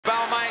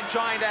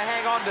trying to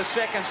hang on to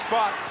second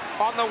spot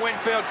on the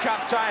Winfield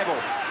Cup table.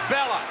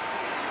 Bella,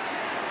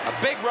 a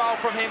big role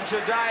from him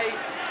today,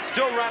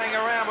 still running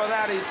around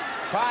without his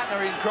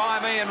partner in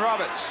crime, Ian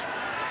Roberts.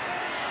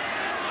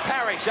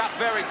 Parrish up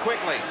very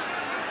quickly.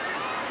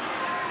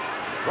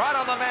 Right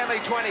on the Manly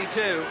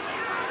 22,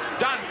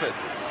 Dunford.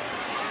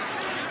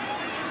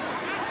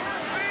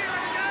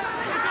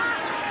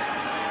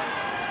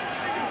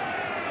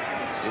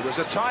 It was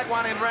a tight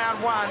one in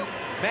round one.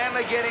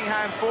 Manly getting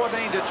home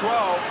 14-12.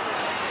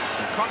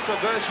 Some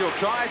controversial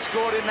tries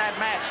scored in that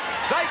match.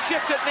 They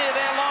shift it near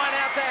their line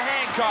out to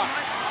Hancock.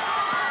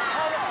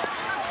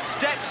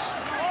 Steps,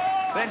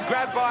 then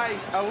grabbed by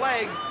a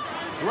leg.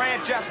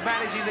 Grant just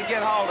managing to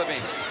get hold of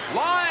him.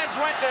 Lyons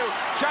went to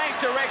change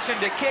direction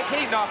to kick.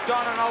 He knocked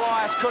on and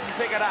Elias couldn't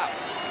pick it up.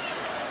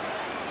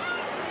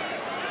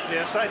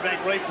 Yeah, State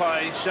Bank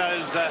replay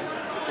shows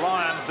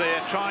Lyons there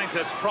trying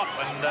to prop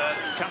and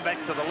come back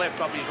to the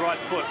left off his right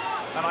foot,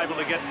 unable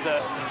to get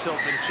himself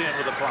in tune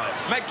with the play.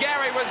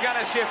 McGarry was going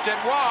to shift it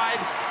wide.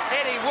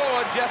 Eddie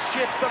Ward just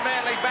shifts the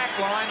Manly back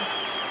line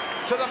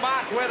to the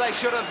mark where they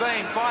should have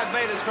been, 5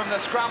 metres from the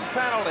scrum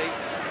penalty.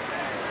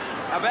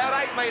 About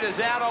 8 metres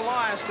out,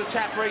 Elias to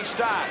tap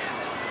restart.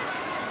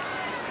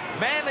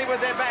 Manly with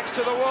their backs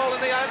to the wall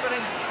in the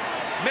opening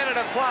minute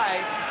of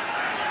play.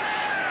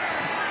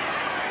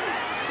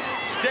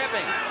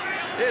 Stepping,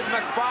 here's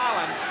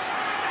McFarlane.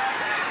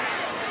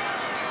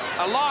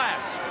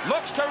 Elias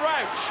looks to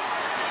Roach.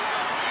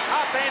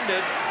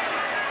 Upended.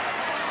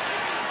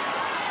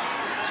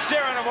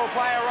 Sironen will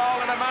play a role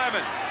in a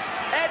moment.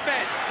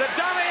 Edmed, the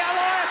dummy,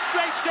 Elias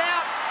reached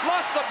out,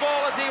 lost the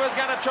ball as he was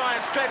going to try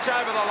and stretch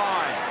over the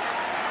line.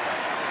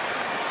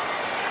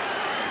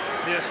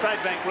 Yeah, State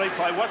Bank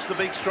replay. Watch the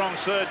big strong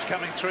surge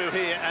coming through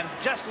here and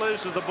just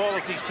loses the ball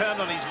as he's turned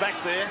on his back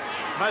there.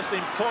 Most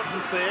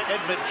important there,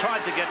 Edmed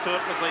tried to get to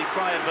it, but the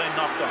play had been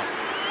knocked on.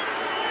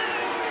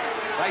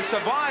 They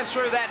survive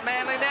through that,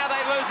 Manly. Now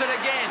they lose it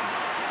again.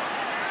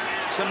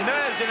 Some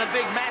nerves in a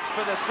big match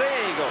for the Sea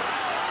Eagles.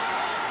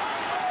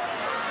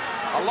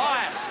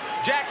 Elias,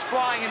 Jack's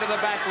flying into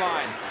the back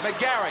line.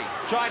 McGarry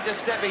tried to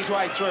step his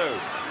way through.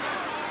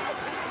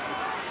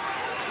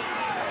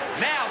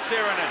 Now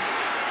Sironen.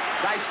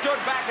 They stood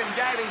back and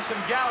gave him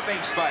some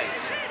galloping space.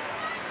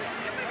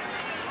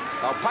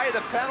 They'll pay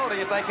the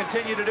penalty if they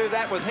continue to do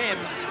that with him.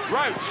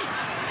 Roach.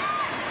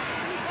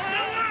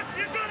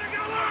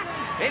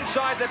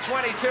 Inside the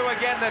 22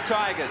 again, the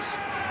Tigers.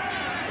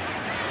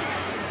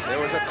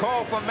 There was a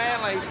call for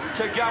Manly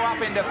to go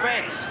up in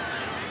defence.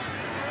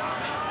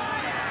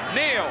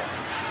 Neal.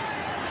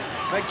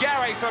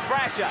 McGarry for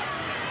Brasher.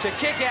 To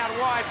kick out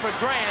wide for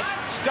Grant.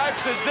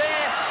 Stokes is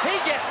there. He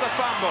gets the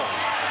fumbles.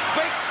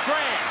 Beats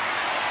Grant,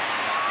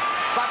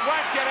 but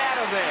won't get out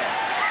of there.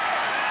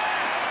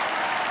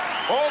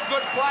 All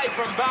good play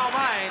from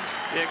Balmain.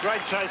 Yeah,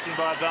 great chasing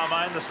by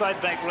Balmain. The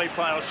State Bank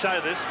replay will show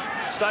this.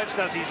 Stokes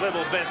does his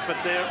level best, but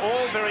they're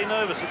all very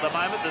nervous at the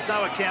moment. There's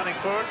no accounting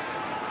for it.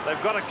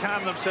 They've got to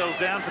calm themselves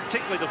down,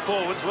 particularly the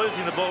forwards.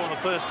 Losing the ball on the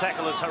first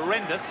tackle is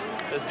horrendous,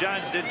 as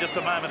Jones did just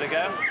a moment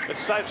ago. But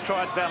Stokes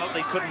tried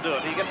valiantly, couldn't do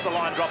it. He gets the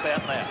line drop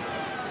out now.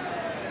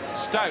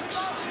 Stokes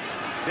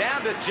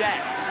down to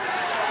Jack.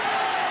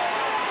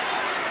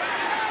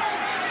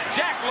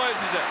 Jack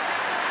loses it.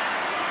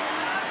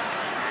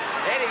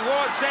 Eddie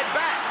Ward set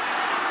back.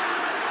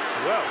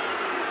 Well,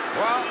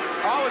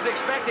 I was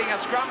expecting a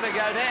scrum to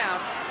go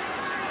down.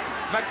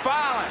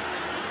 McFarlane.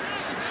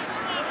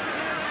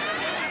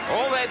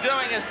 All they're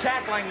doing is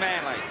tackling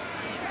Manly.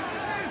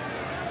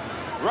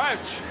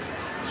 Roach.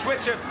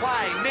 Switch of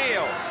play.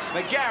 Neal.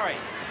 McGarry.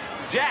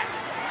 Jack.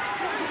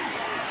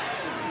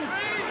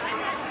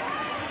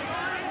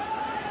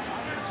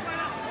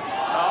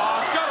 Oh,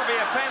 it's got to be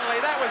a penalty.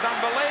 That was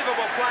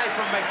unbelievable play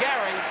from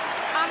McGarry.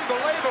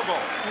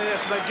 Unbelievable.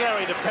 Yes,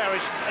 McGarry to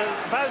Parrish.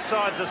 Both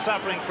sides are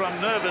suffering from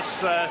nervous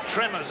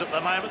tremors at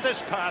the moment.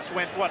 This pass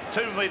went, what,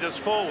 2 metres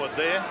forward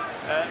there.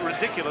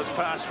 Ridiculous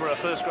pass for a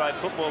first-grade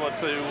footballer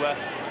to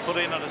put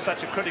in at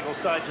such a critical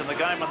stage in the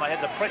game when they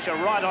had the pressure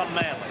right on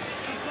Manly.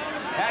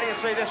 How do you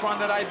see this one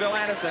today, Bill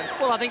Anderson?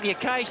 Well, I think the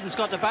occasion's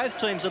got to both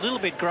teams a little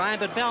bit, Graham,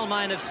 but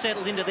Balmain have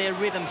settled into their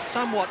rhythm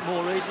somewhat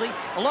more easily.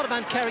 A lot of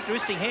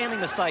uncharacteristic handling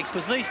mistakes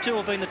because these two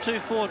have been the two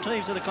form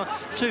teams of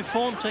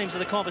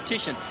the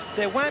competition.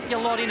 There won't be a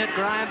lot in it,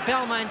 Graham.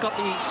 Balmain got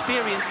the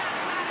experience,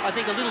 I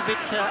think, a little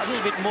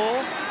bit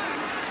more.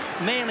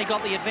 Manly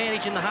got the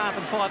advantage in the half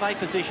and 5/8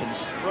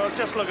 positions. Well,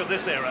 just look at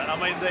this error. I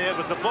mean, there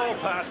was the ball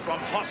pass from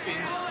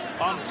Hoskins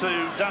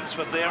onto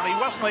Dunsford there, and he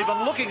wasn't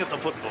even looking at the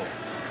football.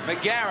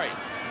 McGarry,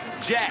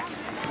 Jack,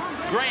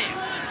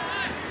 Grant,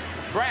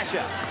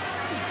 Brasher.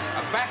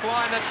 A back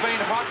line that's been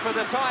hot for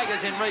the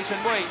Tigers in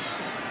recent weeks.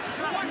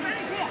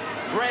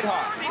 Red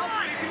hot.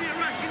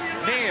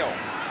 Neal,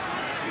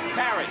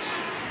 Parrish.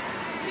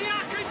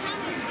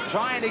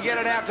 Trying to get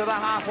it out to the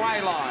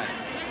halfway line.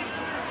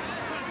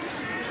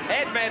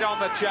 Edmed on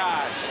the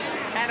charge.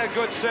 And a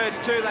good surge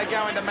too. They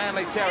go into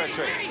Manly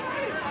territory.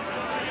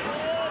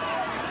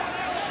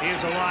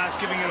 Here's Elias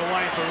giving it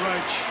away for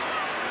Roach.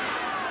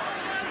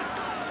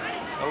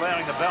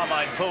 allowing the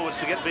Balmain forwards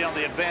to get beyond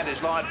the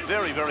advantage line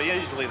very, very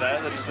easily, though.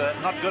 That's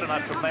not good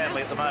enough for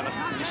Manly at the moment.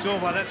 You saw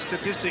by that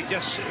statistic,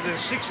 just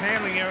there's 6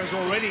 handling errors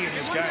already in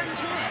this game.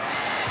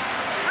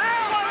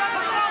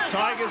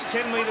 Tigers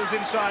 10 metres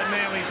inside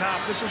Manly's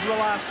half. This is the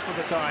last for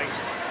the Tigers.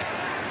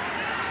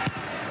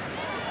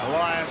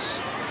 Elias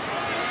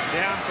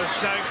down for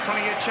Stokes,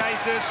 plenty of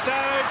chases.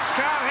 Stokes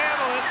can't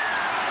handle it.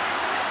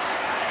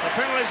 The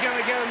penalty's going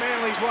to go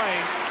Manly's way.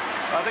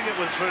 I think it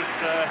was for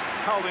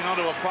holding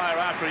onto a player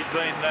after he'd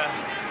been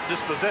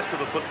dispossessed of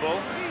the football.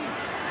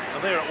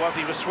 And there it was.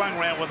 He was swung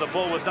round when the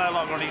ball was no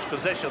longer in his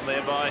possession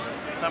there by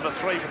number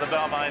 3 for the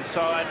Balmain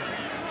side,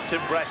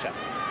 Tim Brasher.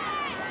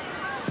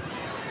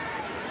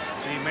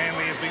 Gee,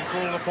 Manly have been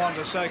called upon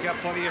to soak up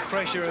plenty of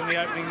pressure in the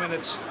opening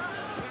minutes.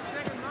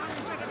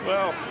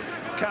 Well,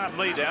 calm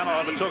me down.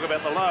 I'll have a talk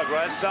about the lower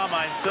grades.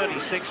 Balmain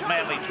 36,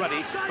 Manly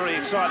 20. Very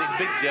exciting,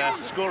 big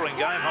scoring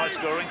game, high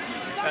scoring.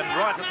 And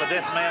right at the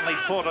death, Manly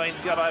 14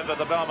 got over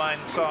the Balmain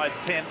side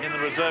 10 in the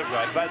reserve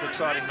grade. Both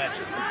exciting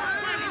matches.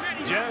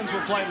 Jones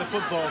will play the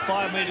football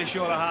 5 metres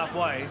short of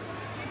halfway.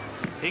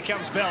 Here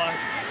comes Bella.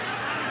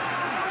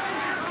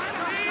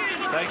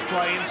 Takes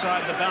play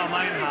inside the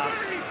Balmain half.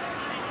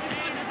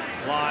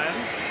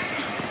 Lions.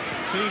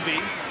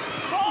 Tuvi.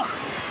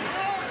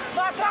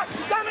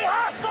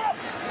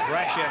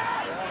 Brasher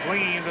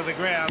flinging him to the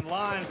ground.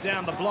 Lions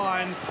down the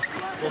blind.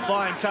 Will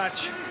find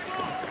touch.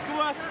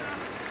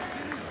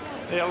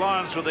 Yeah,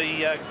 Lions with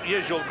the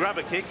usual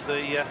grubber kick,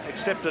 the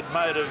accepted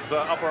mode of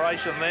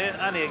operation there.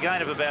 Only a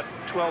gain of about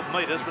 12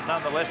 metres, but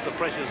nonetheless the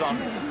pressure's on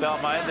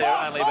Balmain.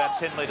 They're only about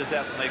 10 metres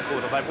out from their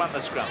quarter. They've won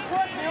the scrum.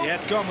 Yeah,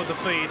 it's gone with the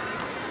feed.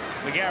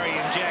 McGarry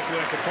and Jack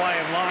work a play,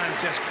 and Lions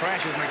just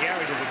crashes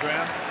McGarry to the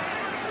ground.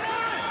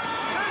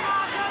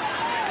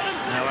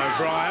 Now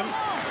O'Brien.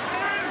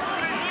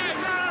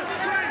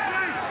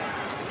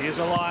 Here's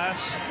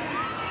Elias.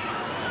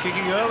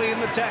 Kicking early in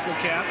the tackle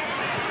count.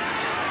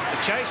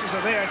 The chasers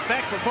are there. It's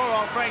back for poor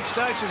old Frank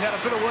Stokes, who's had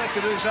a bit of work to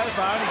do so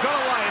far, and he got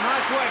away.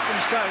 Nice work from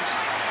Stokes.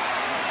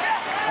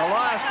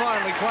 Elias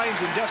finally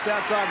claims him just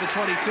outside the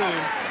 22.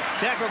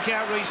 Tackle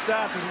count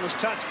restarts as it was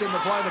touched in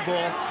the play the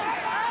ball.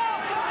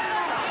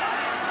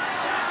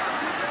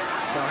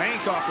 So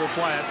Hancock will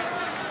play it.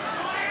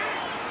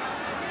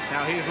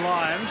 Now here's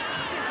Lions.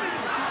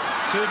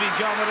 Tuvi's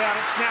gone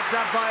without it. Snapped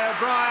up by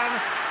O'Brien.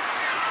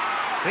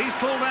 He's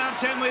pulled down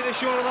 10 metres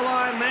short of the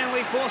line.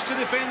 Manly forced to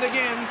defend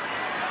again.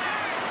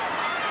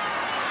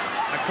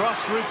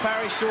 Across through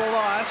Parrish to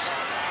Elias.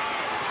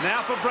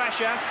 Now for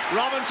Brasher.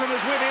 Robinson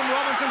is with him.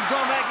 Robinson's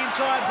gone back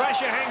inside.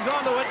 Brasher hangs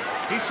onto it.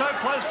 He's so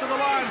close to the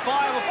line.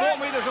 5 or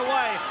 4 metres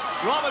away.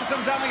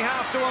 Robinson dummy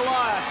half to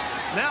Elias.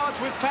 Now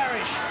it's with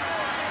Parrish.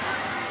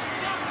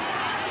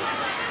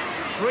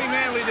 3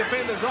 Manly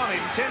defenders on him.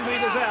 10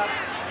 metres out.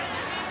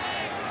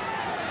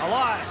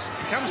 Elias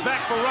comes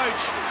back for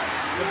Roach.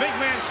 The big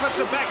man slips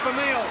it back for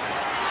Neal.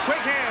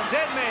 Quick hands,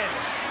 Edman.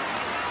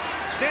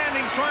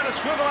 Standings trying to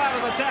swivel out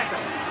of the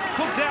tackle.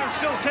 Put down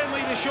still 10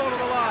 metres short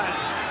of the line.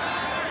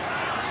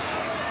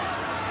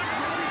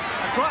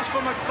 Across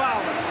for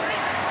McFarlane.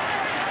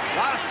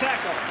 Last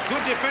tackle.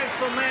 Good defence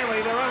from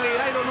Manly. They're only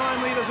 8 or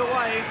 9 metres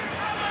away.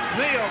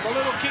 Neal, the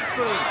little kick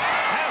through.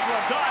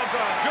 Hasler dives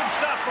on. Good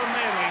stuff from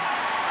Manly.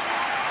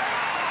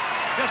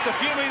 Just a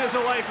few metres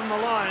away from the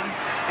line.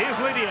 Here's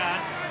Lydiard.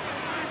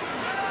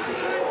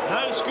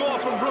 No score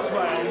from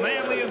Brookvale.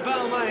 Manly and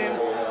Balmain.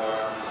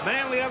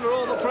 Manly under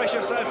all the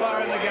pressure so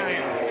far in the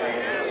game.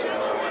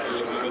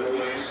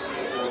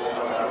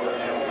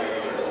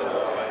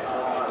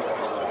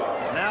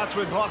 Now it's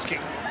with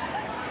Hosking.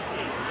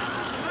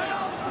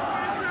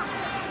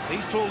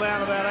 He's pulled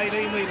down about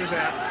 18 metres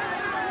out.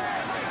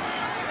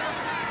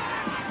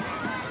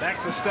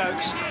 Back for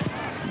Stokes.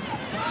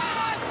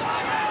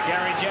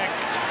 Gary Jack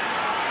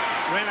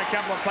ran a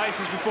couple of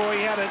paces before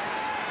he had it.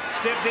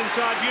 Stepped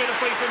inside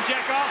beautifully from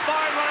Jack. Oh,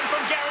 fine run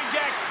from Gary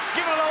Jack.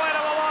 Given it away to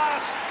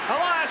Elias.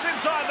 Elias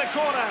inside the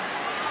corner.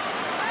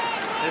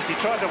 Yes, he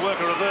tried to work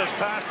a reverse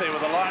pass there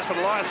with Elias, but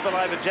Elias fell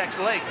over Jack's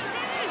legs.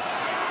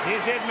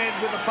 Here's Edmed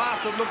with the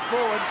pass that looked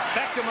forward.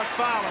 Back to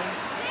McFarlane.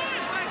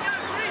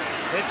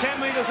 They're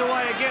 10 metres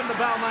away again, the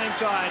Balmain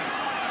side.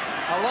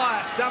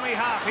 Elias, dummy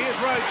half. Here's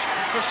Roach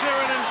for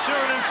Sironen.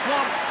 Sironen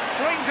swamped.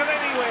 Flings it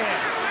anywhere.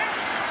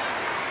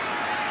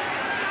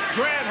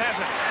 Grant has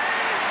it.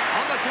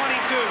 On the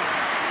 22.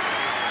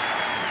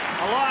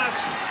 Elias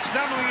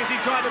stumbling as he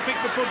tried to pick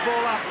the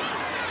football up.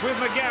 It's with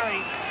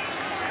McGarry.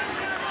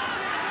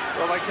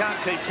 Well, they can't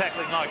keep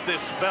tackling like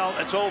this.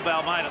 It's all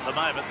Balmain at the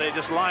moment. They're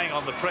just laying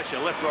on the pressure,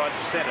 left, right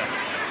and centre.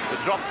 The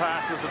drop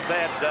passes and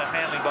bad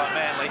handling by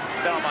Manly.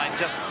 Balmain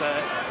just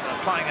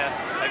playing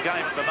a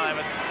game at the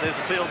moment. There's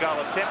a field goal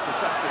attempt.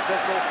 It's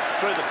unsuccessful.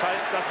 Through the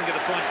post. Doesn't get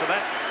a point for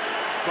that.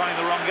 Playing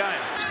the wrong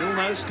game. Still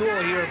no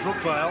score here at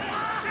Brookvale.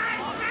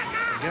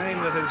 A game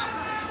that has...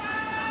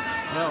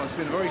 Well, it's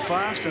been very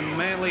fast, and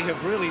Manly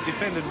have really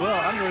defended well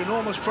under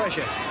enormous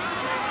pressure.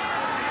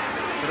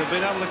 But have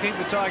been able to keep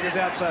the Tigers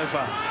out so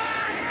far.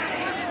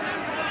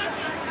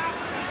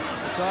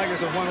 The Tigers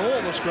have won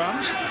all the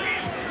scrums.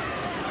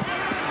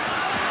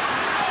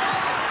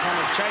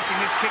 chasing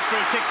this kick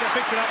through, picks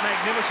it up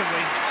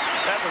magnificently.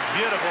 That was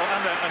beautiful.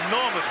 Under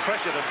enormous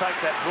pressure to take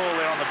that ball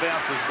there on the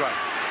bounce was great.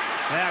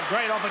 Now,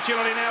 great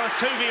opportunity now as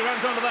Tuvey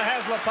runs onto the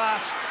Hasler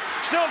pass.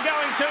 Still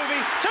going,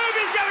 Tuvey.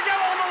 Tuvey's going to go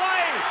all the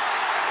way.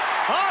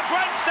 Oh,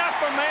 great stuff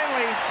from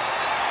Manly.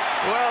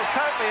 Well,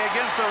 totally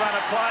against the run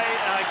of play.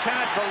 I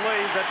can't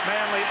believe that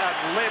Manly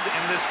are led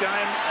in this game,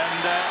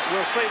 and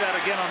we'll see that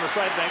again on the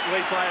State Bank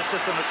replay. It's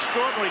just an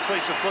extraordinary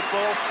piece of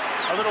football.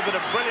 A little bit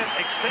of brilliant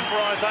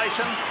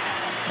extemporisation.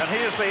 And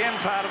here's the end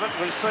part of it.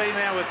 We see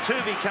now with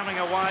Tuvey coming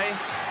away.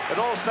 It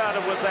all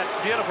started with that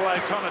beautiful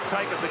O'Connor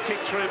take of the kick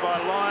through by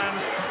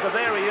Lyons. But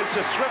there he is,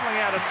 just swiveling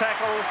out of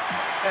tackles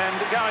and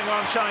going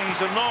on, showing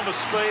his enormous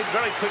speed,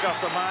 very quick off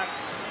the mark.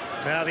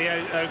 Now the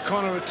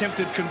O'Connor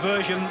attempted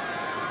conversion,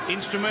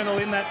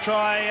 instrumental in that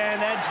try,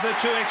 and adds the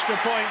 2 extra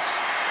points.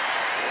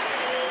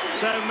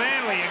 So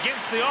Manly,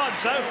 against the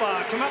odds so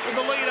far, come up with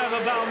the lead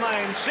over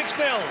Balmain,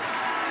 6-0.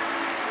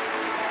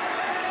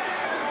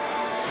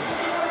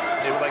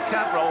 Yeah, well, they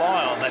can't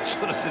rely on that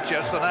sort of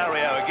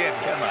scenario again,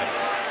 can they?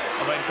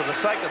 I mean, for the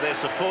sake of their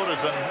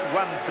supporters and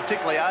one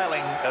particularly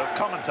ailing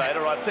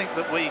commentator, I think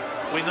that we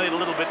need a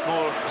little bit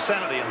more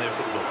sanity in their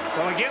football.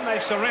 Well, again,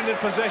 they've surrendered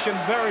possession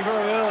very,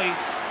 very early.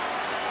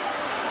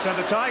 So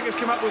the Tigers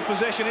come up with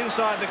possession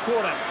inside the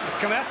quarter. It's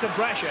come out to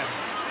Brasher.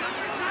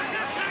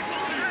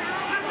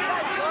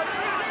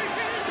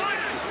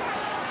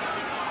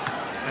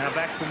 Now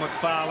back for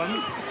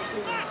McFarlane.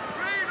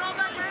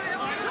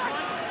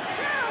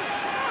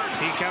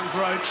 Here comes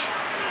Roach.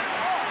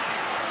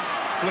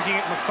 Flicking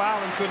at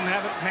McFarlane, couldn't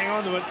have it, hang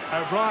on to it.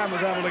 O'Brien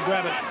was able to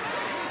grab it.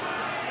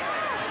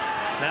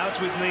 Now it's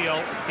with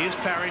Neil. Here's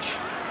Parrish.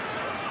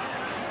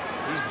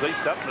 He's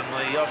beefed up in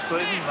the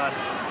off-season,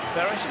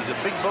 Parrish. He's a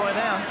big boy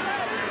now.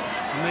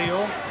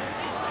 Neil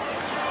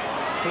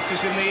puts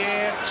this in the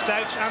air.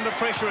 Stokes under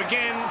pressure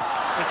again.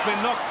 It's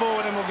been knocked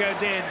forward and will go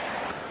dead.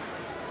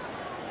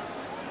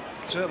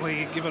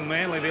 Certainly given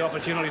Manly the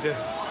opportunity to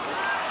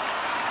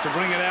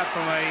bring it out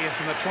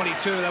from the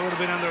 22. They would have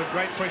been under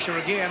great pressure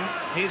again.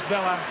 Here's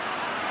Bella.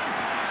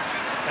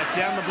 Back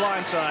down the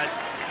blind side.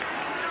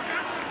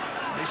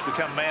 He's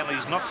become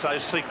Manly's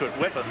not-so-secret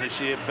weapon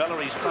this year.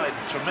 Bella, he's played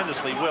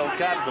tremendously well,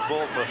 guarded the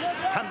ball for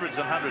hundreds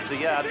and hundreds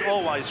of yards,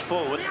 always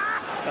forward.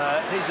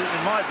 He's,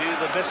 in my view,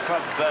 the best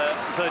club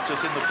purchase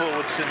in the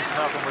forward since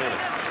Malcolm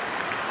Reilly.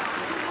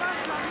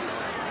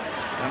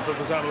 Mumford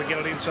was able to get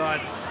it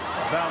inside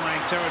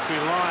Balmain territory.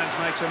 Lyons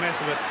makes a mess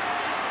of it.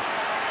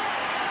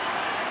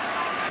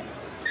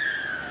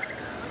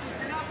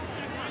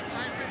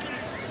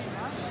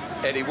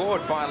 Eddie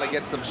Ward finally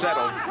gets them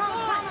settled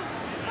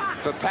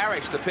for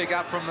Parrish to pick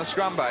up from the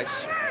scrum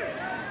base.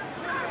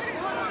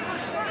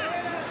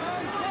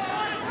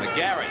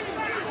 McGarry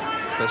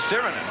for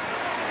Sironen.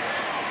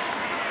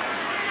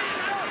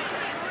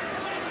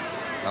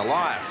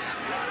 Elias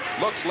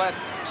looks left,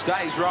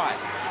 stays right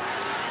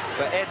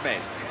for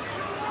Edmed.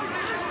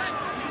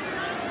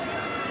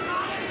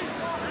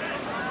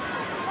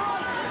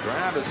 The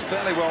ground is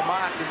fairly well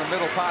marked in the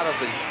middle part of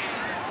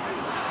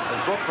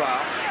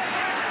Brookvale.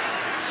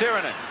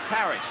 Sironen,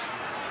 Parrish.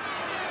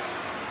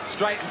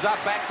 Straightens up,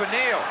 back for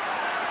Neil.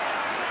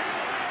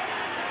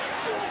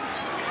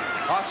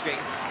 Hosking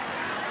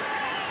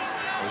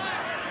was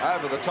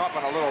over the top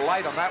and a little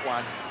late on that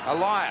one.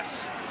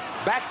 Elias,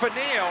 back for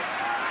Neil.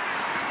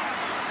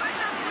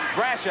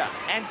 Brasher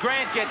and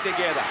Grant get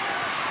together.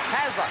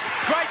 Hasler,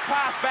 great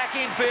pass back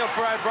infield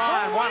for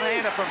O'Brien.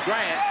 One-hander from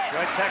Grant.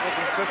 Great tackle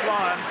from Cliff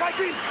Lyons.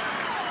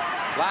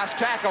 Last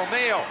tackle,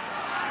 Neil.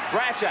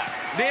 Brasher,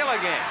 Neil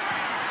again.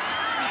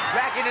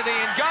 Back into the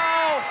end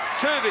goal.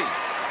 Tuvey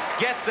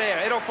gets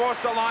there. It'll force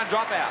the line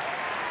dropout.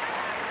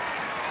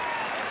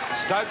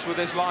 Stokes with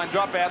this line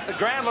dropout. The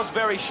ground looks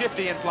very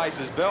shifty in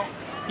places, Bill.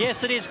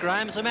 Yes, it is,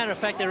 Graham. As a matter of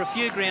fact, there are a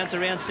few grounds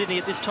around Sydney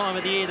at this time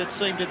of the year that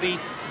seem to be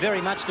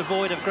very much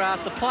devoid of grass.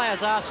 The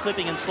players are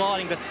slipping and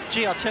sliding, but,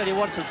 gee, I'll tell you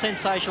what, it's a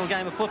sensational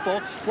game of football.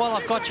 While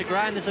I've got you,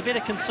 Graham, there's a bit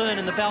of concern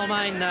in the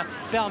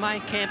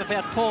Balmain camp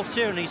about Paul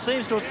Sironen. He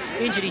seems to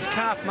have injured his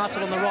calf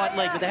muscle on the right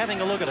leg, but they're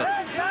having a look at it.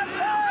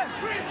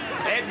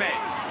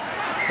 Edmed.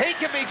 He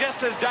can be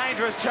just as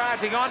dangerous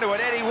charging onto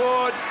it. Eddie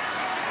Ward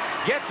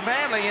gets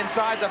Manly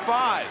inside the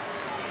 5.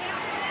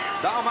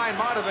 Balmain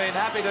might have been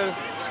happy to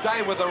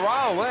stay with the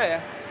roll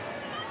there.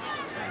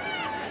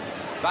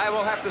 They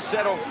will have to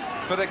settle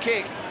for the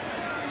kick.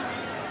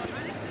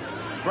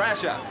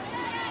 Brasher,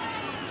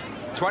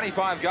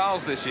 25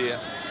 goals this year.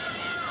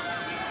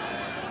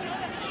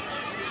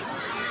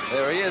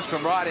 There he is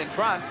from right in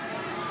front.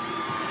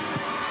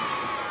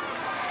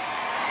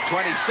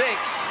 26.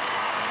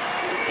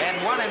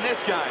 And 1 in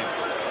this game.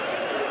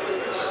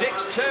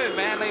 6-2,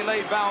 Manly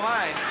lead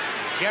Balmain.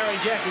 Gary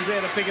Jack was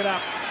there to pick it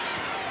up.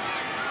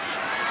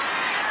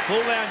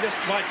 Pulled down just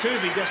by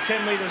Tuvey, just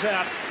 10 metres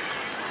out.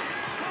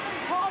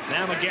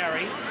 Now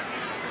McGarry.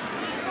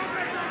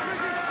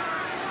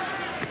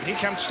 Here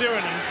comes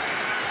Sironen.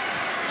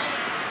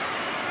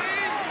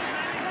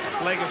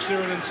 Leg of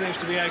Sironen seems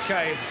to be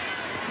okay.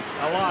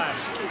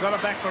 Elias got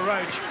it back for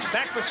Roach.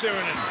 Back for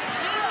Sironen.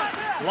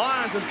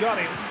 Lyons has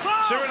got him.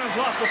 Sironen's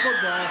lost the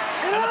football,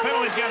 and the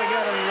penalty's going to go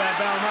to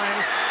Balmain.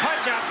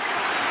 Punch up.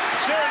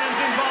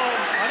 Sironen's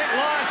involved. I think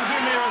Lyons is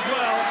in there as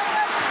well.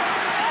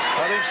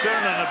 I think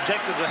Sironen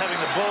objected to having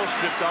the ball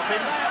stripped off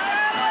him,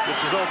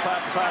 which is all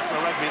part and parcel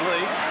of rugby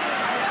league.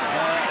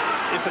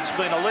 If it's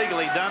been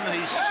illegally done,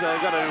 he's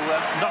got to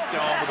not go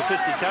on with the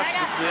fisticuffs,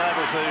 but be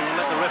able to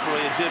let the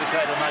referee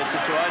adjudicate on those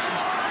situations.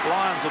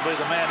 Lyons will be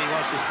the man he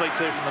wants to speak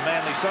to from the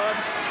Manly side,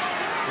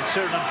 and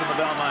Sironen from the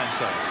Balmain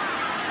side.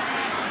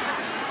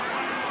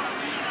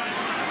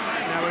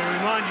 Now, we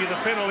remind you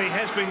the penalty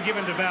has been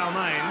given to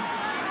Balmain.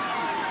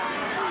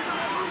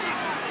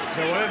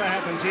 So whatever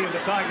happens here,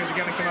 the Tigers are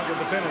going to come up with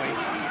the penalty.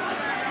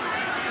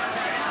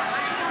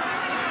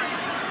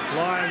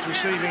 Lyons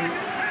receiving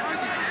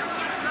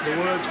the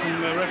words from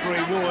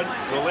referee Ward.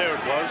 Well, there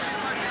it was.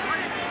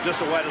 Just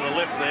away to the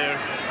left there.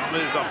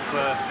 Moved off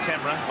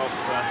camera, off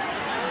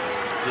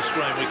the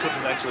screen. We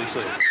couldn't actually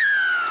see it.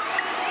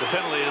 The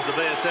penalty, as the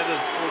Bear said, had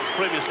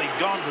previously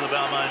gone to the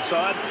Balmain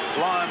side.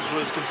 Lyons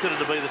was considered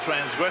to be the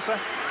transgressor.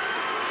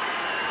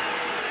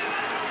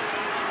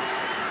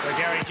 So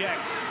Gary Jack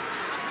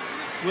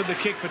with the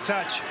kick for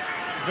touch.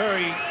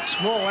 Very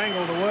small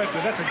angle to work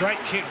with. That's a great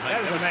kick.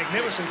 That is a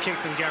magnificent kick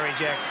from Gary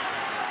Jack.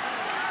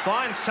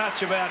 Finds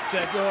touch about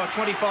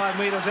 25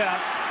 metres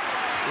out.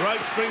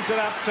 Roach brings it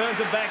up, turns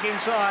it back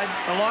inside.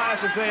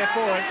 Elias is there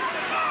for it.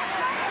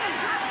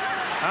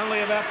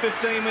 Only about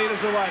 15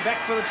 metres away.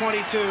 Back for the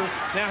 22.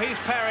 Now here's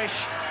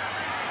Parrish.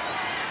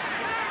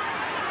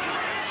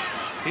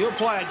 He'll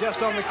play it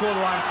just on the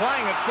quarter line,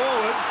 playing it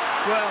forward.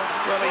 Well,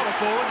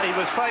 forward. He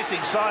was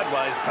facing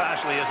sideways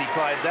partially as he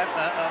played that.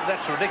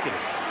 That's ridiculous.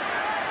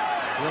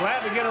 He's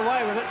allowed to get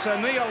away with it, so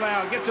Neil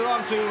now gets it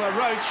on to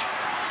Roach.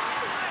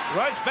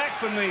 Roach back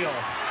for Neil.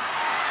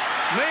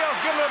 Neil's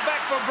giving it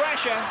back for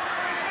Brasher.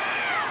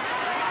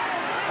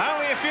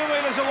 Only a few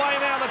metres away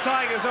now, the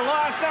Tigers.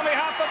 Elias dummy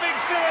half for big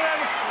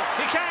Sironen.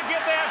 He can't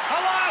get there.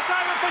 Elias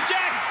over for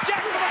Jack.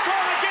 Jack for the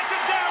corner, gets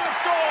it down and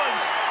scores.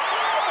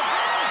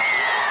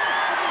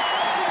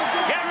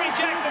 Gary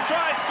Jack, the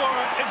try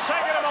scorer. It's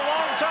taken him a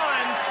long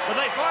time, but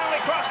they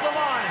finally crossed the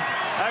line.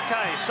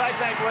 Okay, State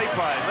Bank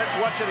replay. Let's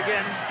watch it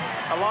again.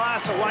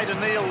 Elias away to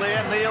Neil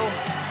there. Neil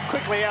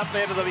quickly out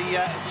there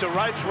to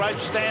Roach. Roach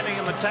standing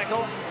in the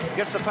tackle.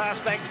 Gets the pass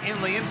back in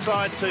the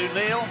inside to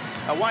Neil.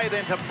 Away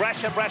then to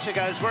Brasher. Brasher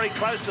goes very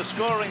close to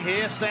scoring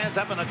here. Stands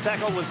up in a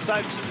tackle with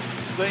Stokes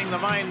being the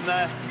main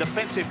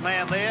defensive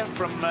man there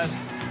from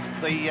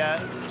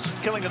the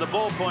killing of the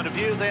ball point of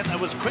view. Then it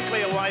was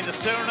quickly away to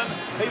Sironen.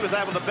 He was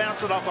able to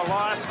bounce it off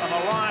Elias, and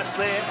Elias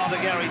there onto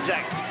Gary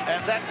Jack.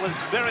 And that was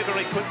very,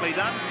 very quickly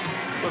done.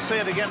 We'll see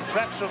it again,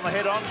 perhaps from the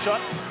head-on shot,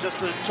 just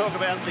to talk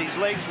about these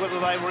legs, whether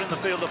they were in the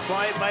field of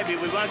play. Maybe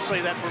we won't see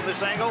that from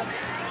this angle.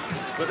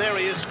 But there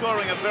he is,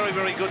 scoring a very,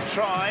 very good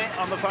try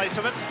on the face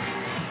of it.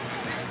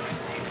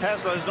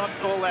 Haslow's not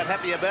all that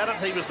happy about it.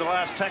 He was the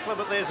last tackler,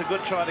 but there's a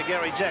good try to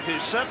Gary Jack,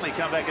 who's certainly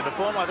come back into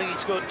form. I think he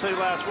scored 2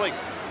 last week.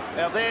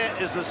 Now there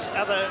is this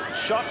other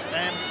shot,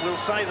 and we'll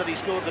say that he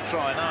scored the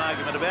try. No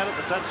argument about it.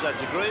 The touch judge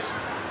agrees.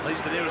 He's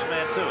the nearest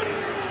man to it.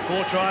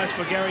 4 tries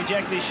for Gary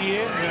Jack this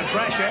year. And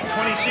Brasher,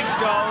 26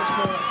 goals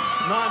for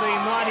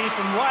 1990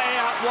 from way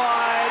out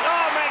wide.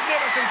 Oh,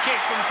 magnificent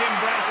kick from Tim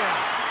Brasher.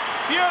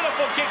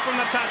 Beautiful kick from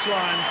the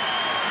touchline.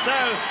 So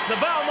the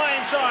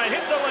Balmain side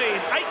hit the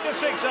lead,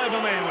 8-6 over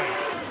Manly.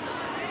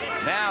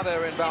 Now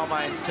they're in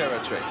Balmain's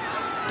territory.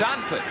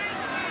 Dunford.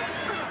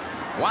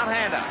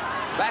 One-hander.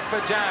 Back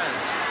for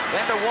Jones.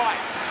 Then to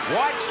White.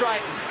 White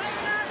straightens.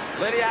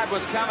 Lydiard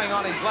was coming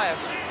on his left.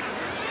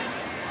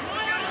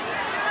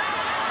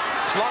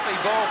 Sloppy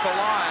ball for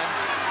Lyons.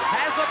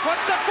 Hasler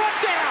puts the foot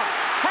down.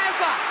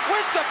 Hasler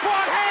with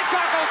support.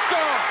 Hancock will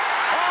score.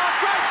 Oh,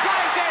 great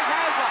play, Des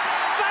Hasler.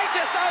 They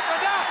just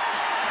opened up.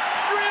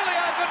 Really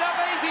opened up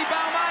easy,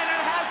 Balmain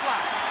and Hasler.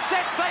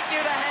 Said thank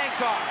you to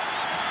Hancock.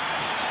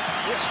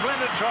 It's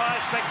splendid try,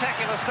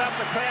 spectacular stuff.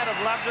 The crowd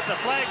have loved it. The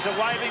flags are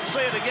waving.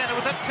 See it again. It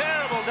was a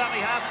terrible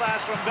dummy half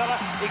pass from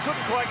Bella. He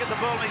couldn't quite get the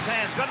ball in his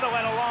hands. Got it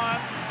away to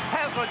Lyons.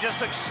 Hasler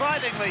just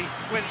excitingly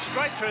went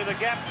straight through the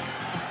gap.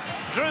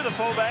 Drew the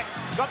fullback,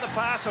 got the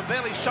pass, a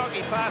fairly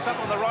shoggy pass up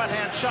on the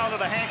right-hand shoulder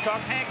to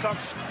Hancock.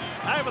 Hancock's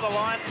over the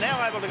line,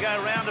 now able to go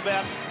round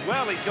about,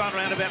 well, he's gone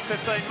round about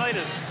 15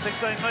 metres,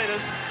 16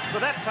 metres. But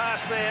that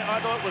pass there,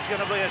 I thought was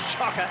going to be a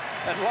shocker,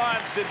 and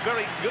Lyons did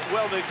very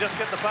well to just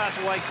get the pass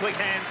away, quick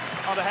hands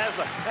onto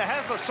Hasler. Now,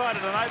 Hasler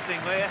sighted an opening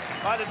there.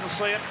 I didn't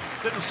see it,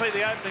 didn't see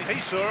the opening.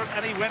 He saw it,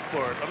 and he went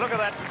for it. But look at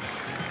that.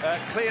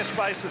 Clear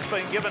space that's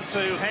been given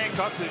to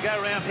Hancock to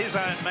go around his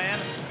own man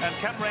and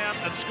come round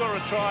and score a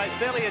try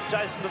fairly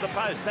adjacent to the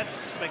post. That's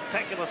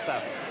spectacular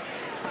stuff.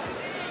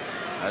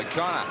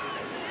 O'Connor,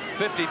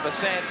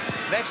 50%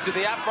 next to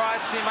the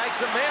uprights. He makes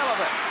a meal of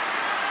it.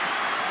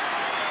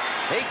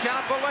 He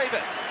can't believe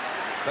it,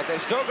 but they've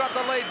still got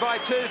the lead by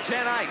 2,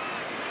 10-8.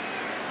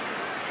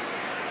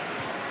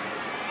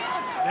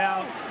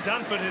 Now,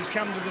 Dunford has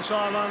come to the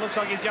sideline. Looks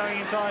like he's going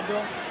inside,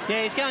 Bill.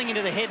 Yeah, he's going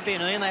into the head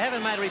bin, and they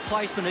haven't made a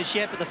replacement as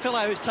yet, but the fellow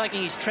who's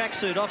taking his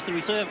tracksuit off, the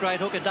reserve grade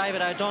hooker,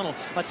 David O'Donnell,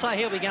 I'd say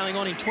he'll be going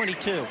on in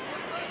 22.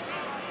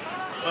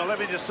 Well, let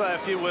me just say a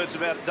few words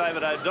about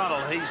David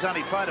O'Donnell. He's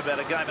only played about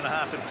a game and a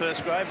half in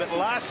first grade, but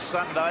last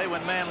Sunday,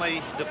 when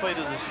Manly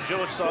defeated the St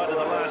George side in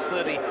the last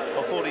 30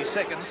 or 40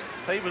 seconds,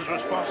 he was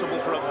responsible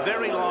for a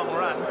very long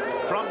run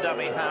from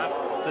dummy half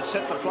that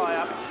set the play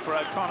up for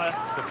O'Connor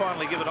to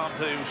finally give it on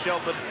to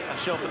Shelford, and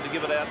Shelford to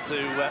give it out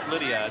to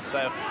Lydiard.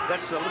 So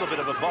that's a little bit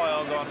of a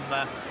biog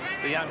on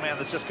the young man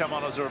that's just come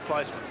on as a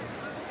replacement.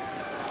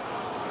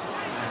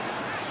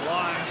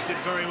 Lions did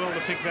very well to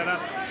pick that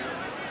up.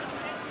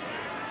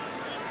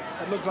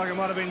 It looked like it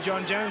might have been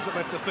John Jones that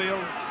left the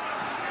field.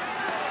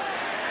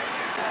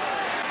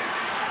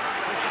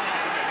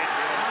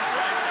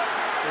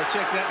 We'll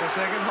check that in a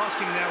second.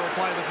 Hosking now will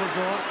play the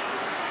football.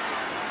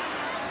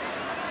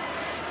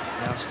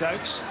 Now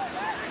Stokes.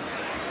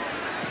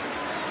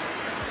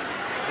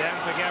 Down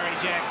for Gary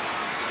Jack.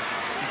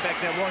 In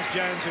fact, that was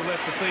Jones who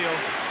left the field.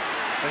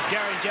 As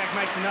Gary Jack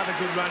makes another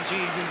good run. Gee,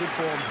 he's in good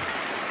form.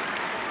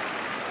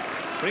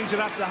 Brings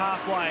it up to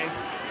halfway.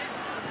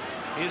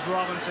 Here's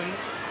Robinson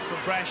for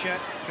Brasher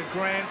to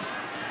Grant.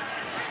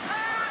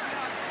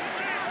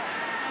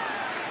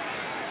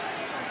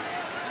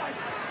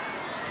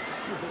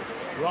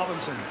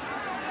 Robinson.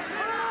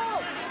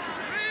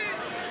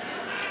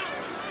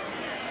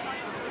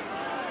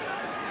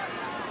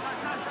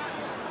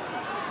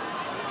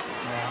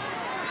 Now,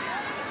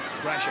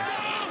 Brasher.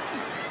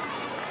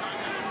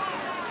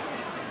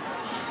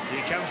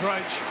 Here comes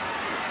Roach.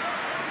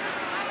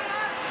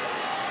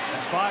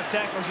 That's 5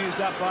 tackles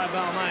used up by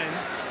Balmain.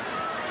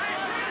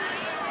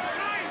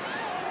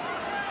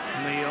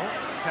 Neal,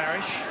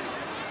 Parrish,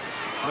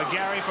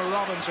 McGarry for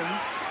Robinson.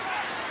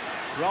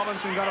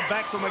 Robinson got it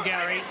back for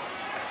McGarry.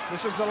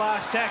 This is the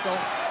last tackle.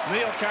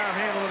 Neal can't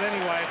handle it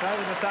anyway. It's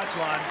over the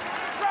touchline.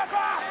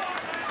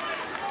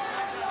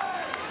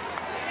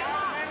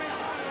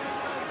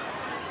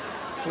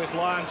 Cliff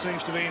Lyon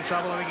seems to be in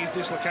trouble. I think he's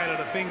dislocated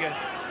a finger.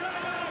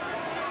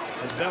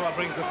 As Bella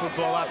brings the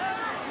football up.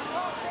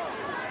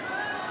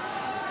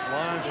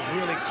 Lyons was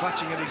really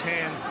clutching at his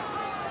hand.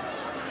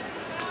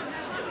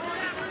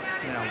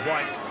 Now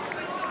White.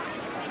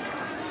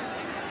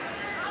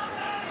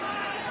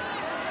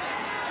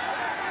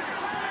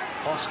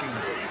 Hosking.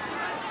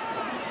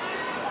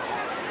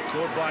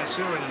 Caught by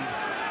Sironen.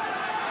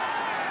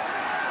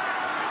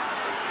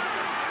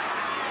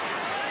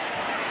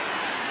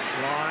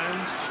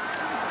 Lyons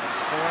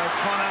for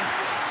O'Connor.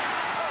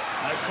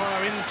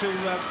 O'Connor into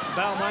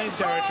Balmain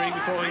territory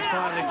before he's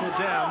finally put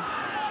down.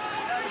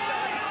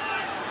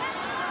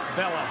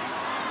 Bella.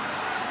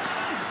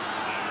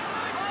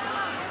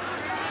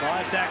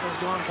 5 tackles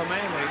gone for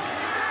Manly.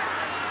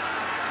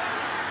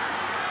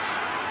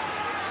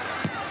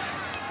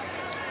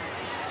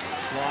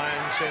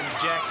 Lyon sends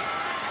Jack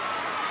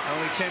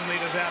only 10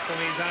 metres out from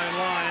his own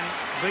line.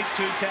 Beat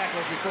 2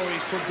 tackles before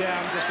he's put down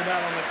just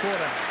about on the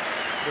quarter.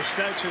 It was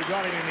Stokes who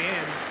got him in the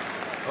end.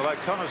 Well,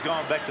 O'Connor's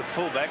gone back to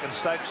fullback, and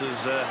Stokes is,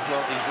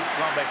 well, he's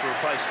gone back to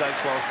replace Stokes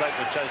while Stokes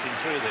was chasing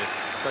through there.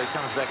 So he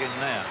comes back in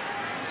now.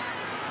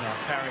 Now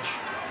Parrish.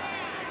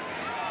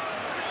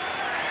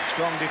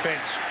 Strong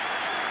defence.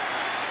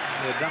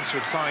 Yeah,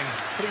 Dunsford playing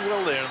pretty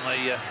well there in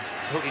the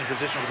hooking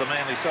position with the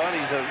Manly side.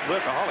 He's a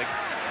workaholic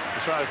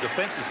as far as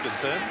defence is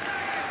concerned.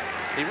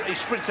 He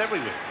sprints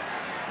everywhere.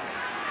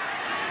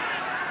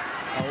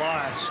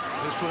 Elias,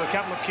 who's put a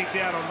couple of kicks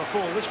out on the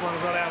full. This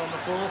one's not out on the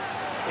full.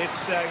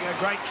 It's a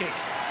great kick.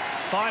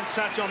 Finds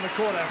touch on the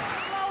quarter.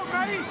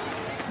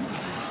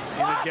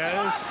 In it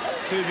goes.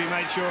 Tuvey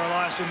made sure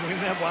Elias didn't win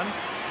that one.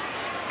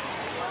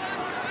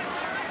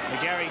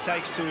 McGarry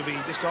takes Tuvey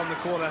just on the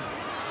quarter.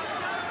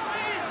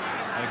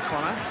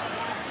 O'Connor.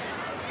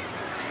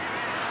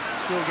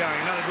 Still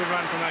going. Another good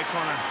run from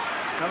O'Connor.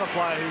 Another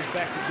player who's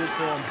back to good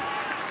form.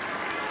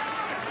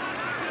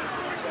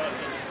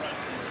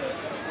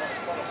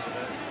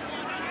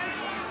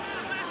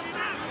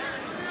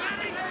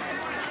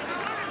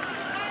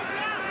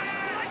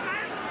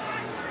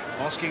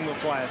 Hosking will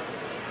play it.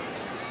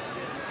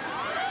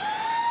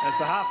 As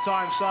the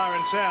half-time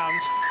siren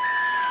sounds,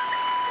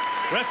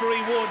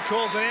 referee Ward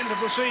calls an end to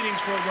proceedings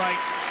for a break.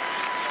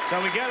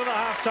 So we go to the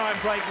half-time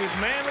break with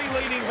Manly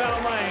leading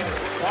Balmain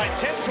by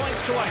 10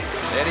 points to 8.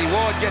 Eddie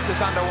Ward gets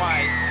us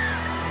underway.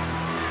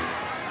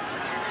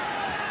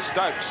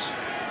 Stokes.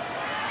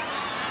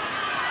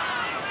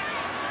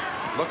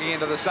 Looking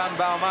into the sun,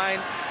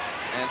 Balmain,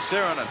 and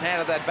Sironen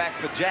handed that back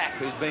for Jack,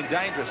 who's been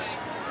dangerous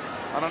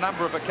on a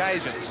number of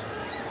occasions.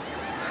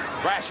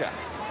 Brasher.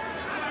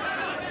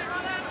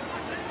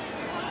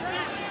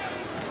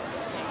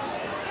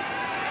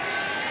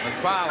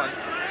 McFarlane.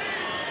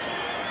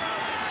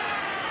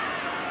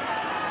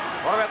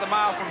 What about the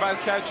mail from both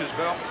coaches,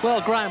 Bill?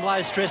 Well, Graham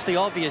Lowe stressed the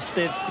obvious.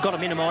 They've got to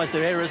minimise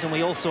their errors, and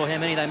we all saw how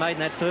many they made in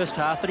that first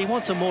half. But he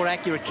wants a more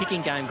accurate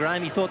kicking game,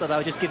 Graham. He thought that they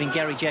were just giving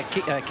Gary Jack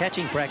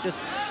catching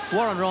practice.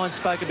 Warren Ryan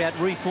spoke about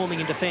reforming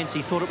in defence.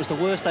 He thought it was the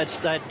worst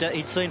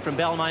he'd seen from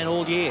Balmain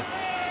all year.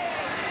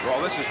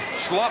 Well, this is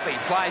sloppy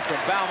play from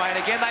Balmain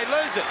again. They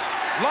lose it.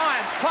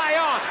 Lions play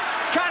on.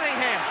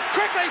 Cunningham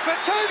quickly for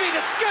Tuvey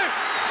to scoop.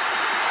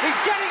 He's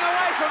getting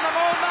away from them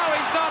all. No,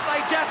 he's not.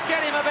 They just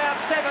get him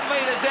about 7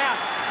 metres out.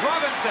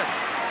 Robinson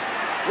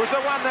was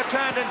the one that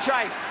turned and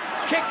chased.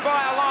 Kicked by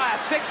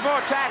Elias. 6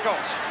 more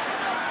tackles.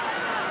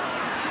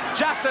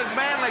 Just as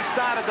Manly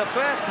started the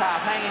first half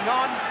hanging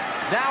on,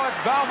 now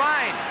it's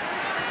Balmain.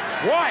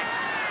 White,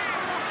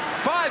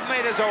 5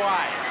 metres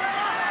away.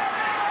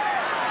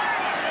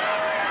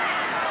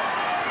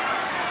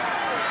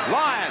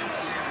 Lions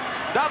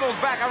doubles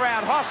back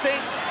around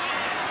Hosting.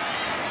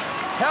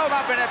 Held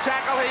up in a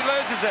tackle, he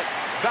loses it.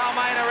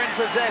 Balmain are in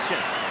possession.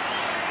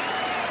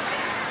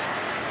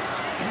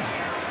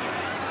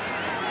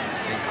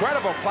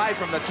 Incredible play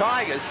from the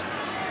Tigers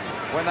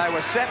when they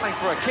were settling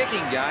for a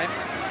kicking game.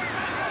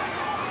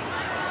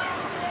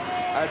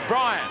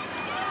 O'Brien.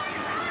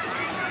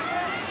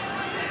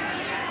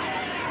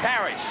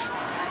 Parrish.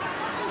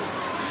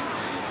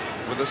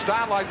 With a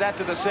start like that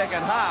to the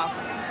second half,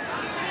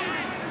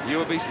 you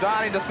will be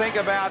starting to think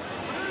about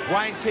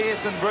Wayne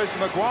Pearce and Bruce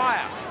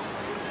Maguire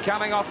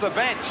coming off the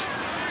bench.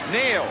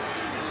 Neil.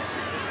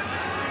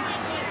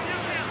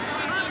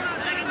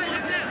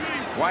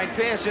 Wayne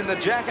Pearce in the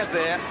jacket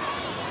there.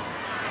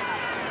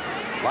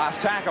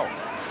 Last tackle.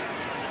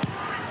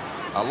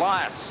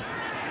 Elias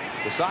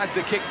decides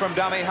to kick from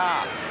dummy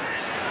half.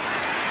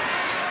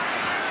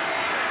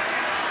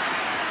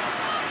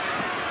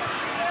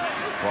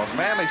 Whilst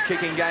Manly's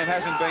kicking game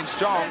hasn't been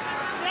strong,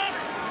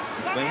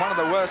 it's been one of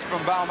the worst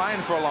from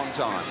Balmain for a long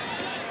time.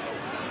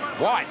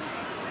 White.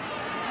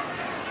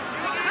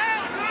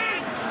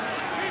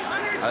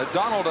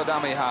 O'Donnell to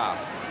dummy half.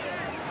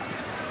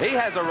 He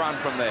has a run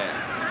from there.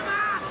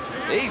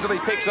 Easily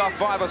picks off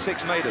 5 or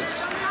 6 metres.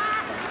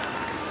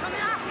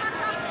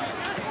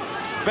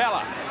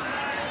 Bella.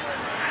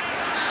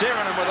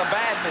 Sironen with a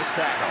bad missed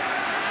tackle.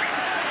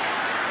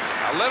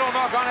 A little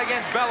knock on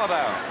against Bella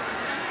though.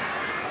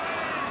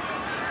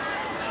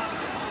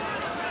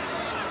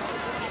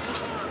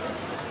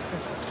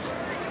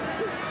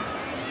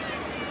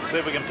 See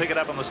if we can pick it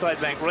up on the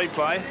State Bank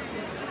replay.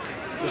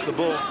 Just the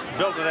ball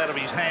belted out of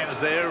his hands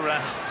there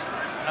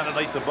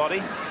underneath the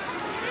body.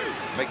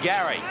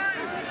 McGarry.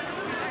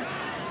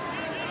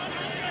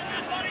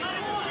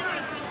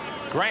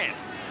 Grant.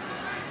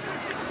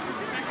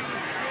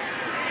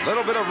 A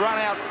little bit of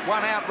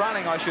one out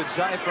running, I should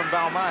say, from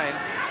Balmain.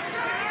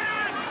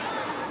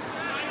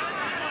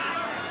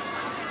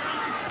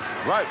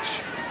 Roach.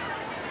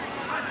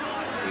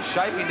 He's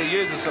shaping to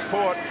use the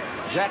support.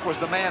 Jack was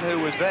the man who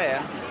was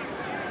there.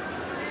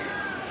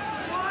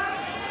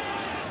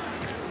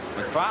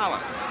 McFarlane.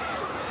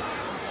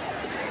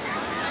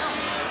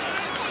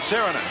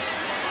 Sironen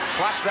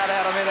clutched that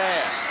out of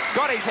midair.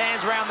 Got his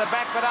hands round the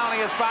back, but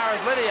only as far as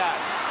Lydia.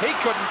 He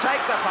couldn't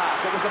take the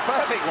pass. It was a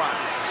perfect one.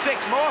 6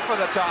 more for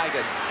the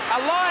Tigers.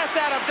 Elias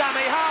out of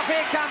dummy half.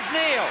 Here comes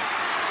Neil.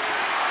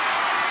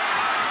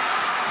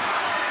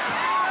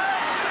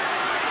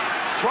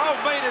 12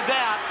 metres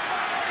out.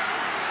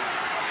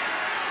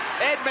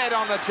 Edmed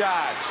on the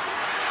charge.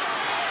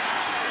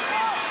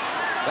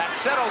 That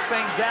settles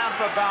things down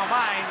for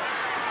Balmain.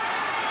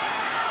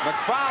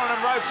 McFarlane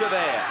and Roach are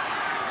there.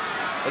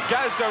 It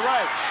goes to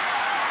Roach.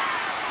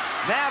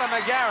 Now to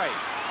McGarry.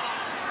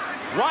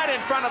 Right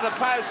in front of the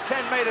post,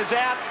 10 metres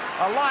out.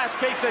 Elias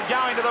keeps it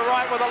going to the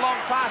right with a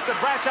long pass to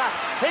Brasher.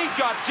 He's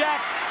got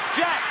Jack.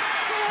 Jack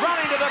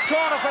running to the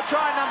corner for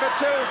try number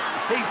 2.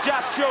 He's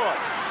just short.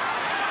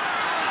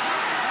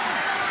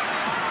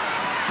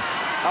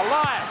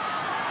 Elias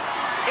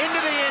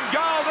into the end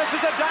goal. This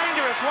is a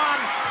dangerous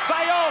one.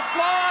 They all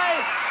fly.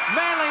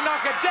 Manly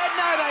knock it dead.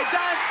 No, they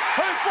don't.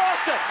 Who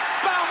forced it?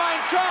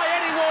 Balmain try.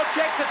 Eddie Ward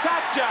checks the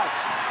touch judge.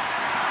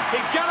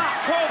 He's going to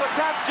pull the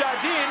touch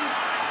judge in.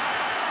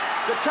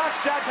 The touch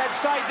judge had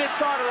stayed this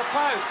side of the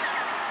post.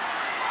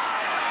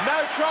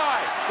 No try.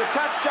 The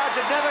touch judge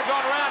had never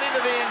gone round into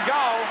the end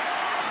goal.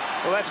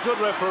 Well, that's good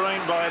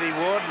refereeing by Eddie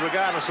Ward,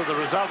 regardless of the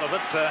result of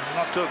it.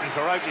 Not talking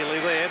parochially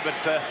there, but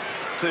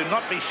to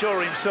not be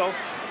sure himself.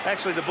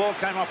 Actually, the ball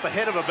came off the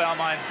head of a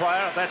Balmain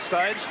player at that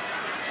stage.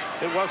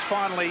 It was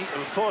finally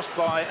forced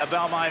by a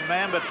Balmain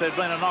man, but there'd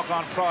been a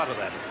knock-on prior to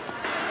that.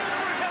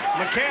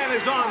 McCann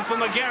is on for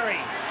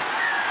McGarry.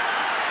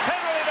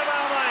 Penalty to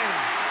Balmain.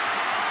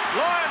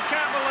 Lions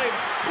can't believe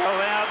it. Well,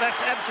 now, that's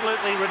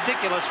absolutely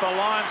ridiculous for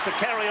Lions to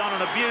carry on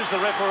and abuse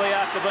the referee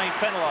after being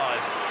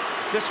penalised.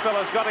 This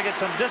fella's got to get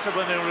some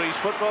discipline into his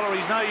football or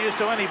he's no use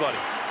to anybody.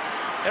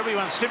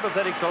 Everyone's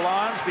sympathetic to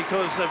Lions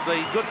because of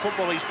the good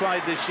football he's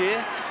played this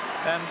year.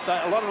 And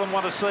a lot of them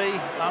want to see,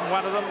 I'm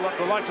one of them,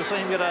 would like to see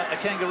him get a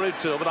kangaroo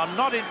tour. But I'm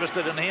not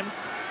interested in him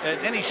in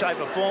any shape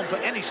or form for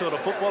any sort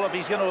of football if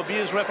he's going to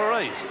abuse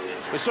referees.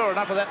 We saw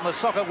enough of that in the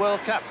Soccer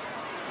World Cup.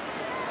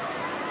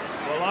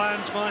 Well,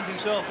 Lions finds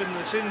himself in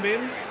the sin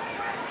bin.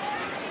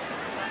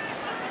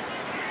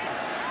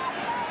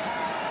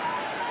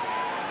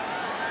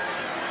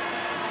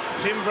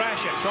 Tim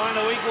Brasher trying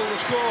to equal the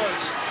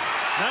scores.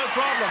 No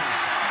problems.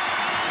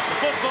 The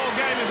football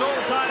game is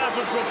all tied up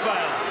at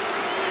Brookvale.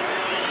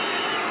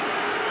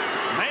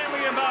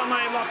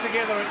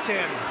 together at 10.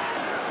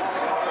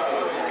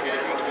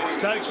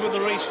 Stokes with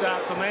the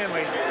restart for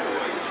Manly.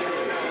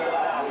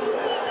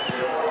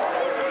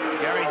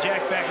 Gary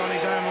Jack back on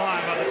his own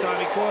line by the time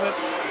he caught it.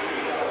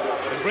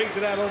 And brings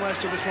it out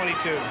almost to the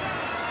 22.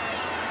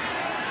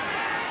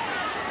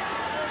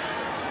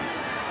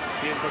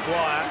 Here's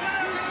Maguire.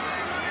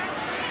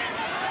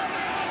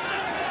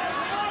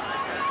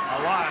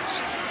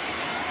 Elias.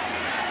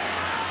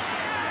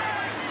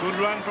 Good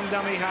run from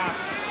dummy half.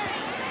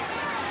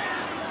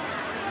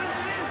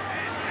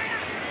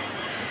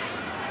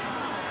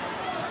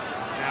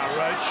 Now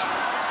Roach.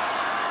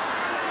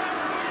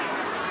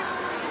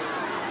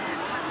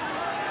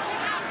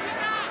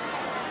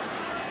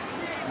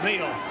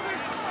 Neal.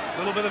 A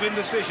little bit of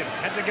indecision.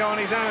 Had to go on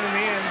his own in the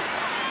end.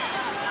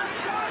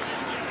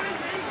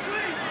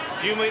 A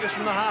few metres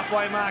from the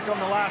halfway mark on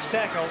the last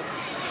tackle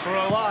for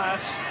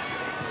Elias.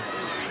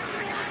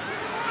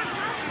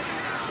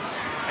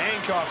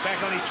 Hancock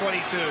back on his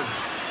 22.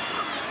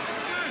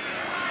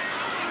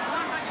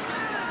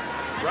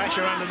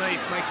 Brasher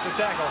underneath makes the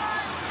tackle.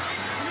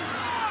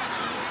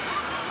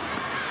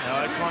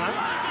 Now O'Connor.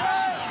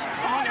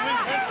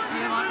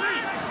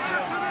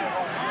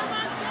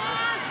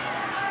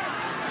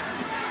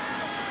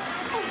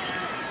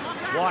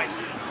 White.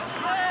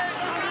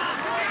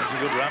 That's a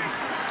good run.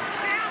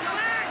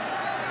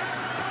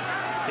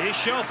 Here's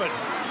Shelford.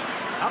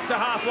 Up to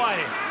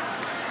halfway.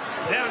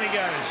 Down he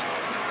goes.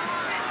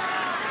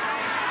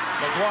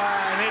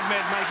 Maguire and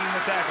Edmed making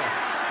the tackle.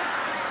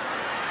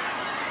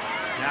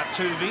 Now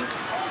Tuvey.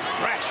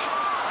 Thrash.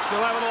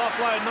 Still able to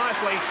offload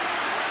nicely.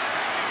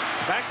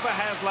 Back for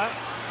Hasler.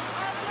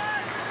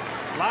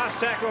 Last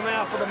tackle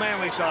now for the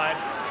Manly side.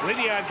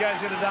 Lydiard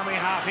goes into dummy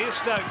half. Here's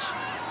Stokes.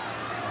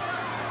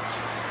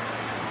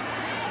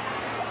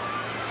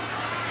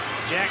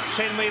 Jack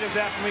 10 metres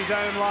out from his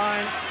own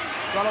line.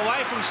 Got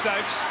away from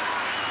Stokes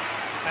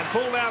and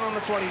pulled down on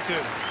the 22.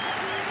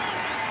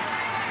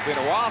 Been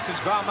a while since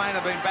Balmain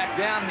have been back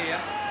down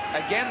here.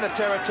 Again, the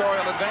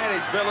territorial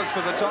advantage, Villas,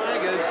 for the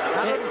Tigers.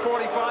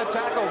 145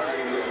 tackles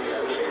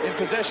in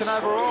possession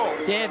overall.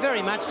 Yeah,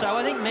 very much so.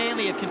 I think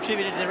Manly have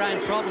contributed to their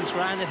own problems,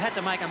 Graham. They've had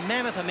to make a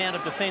mammoth amount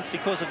of defence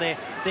because of their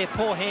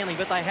poor handling,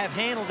 but they have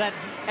handled that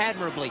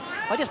admirably.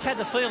 I just had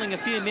the feeling a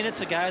few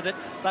minutes ago that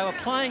they were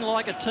playing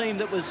like a team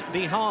that was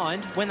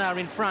behind when they were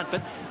in front,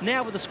 but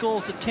now with the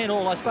scores at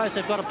 10-all, I suppose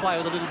they've got to play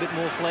with a little bit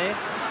more flair.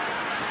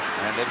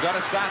 And they've got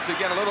to start to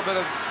get a little bit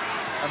of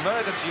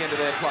emergency into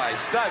their play.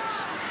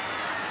 Stokes.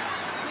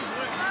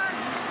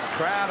 A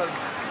crowd of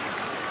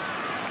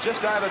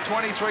just over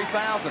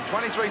 23,000,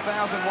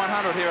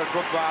 23,100 here at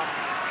Brookvale.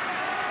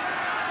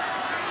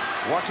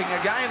 Watching a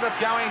game that's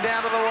going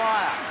down to the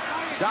wire.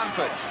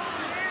 Dunford.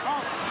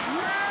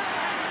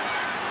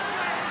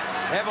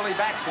 Heavily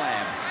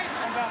backslam.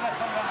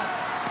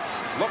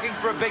 Looking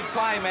for a big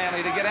play,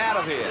 Manly, to get out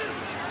of here.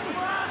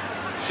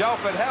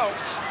 Shelford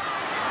helps.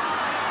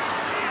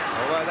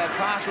 Although that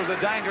pass was a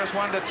dangerous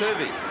one to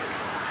Tuvey.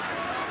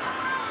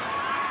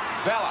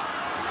 Bella.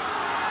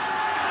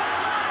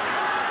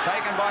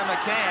 Taken by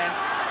McCann.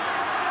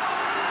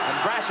 And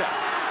Brasher.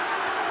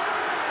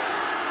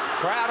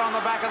 Crowd on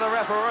the back of the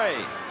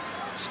referee.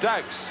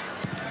 Stokes.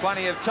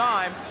 Plenty of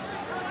time.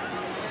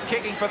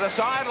 Kicking for the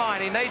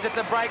sideline. He needs it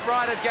to break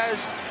right. It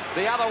goes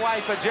the other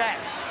way for Jack.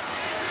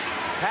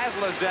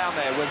 Hasler's down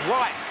there with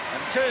White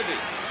and Tuvey.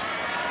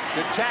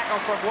 Good tackle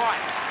from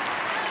White.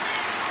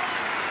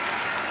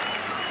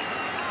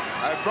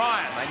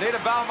 O'Brien, they need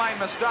a Balmain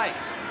mistake.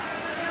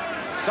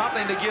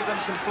 Something to give them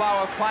some flow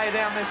of play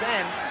down this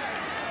end.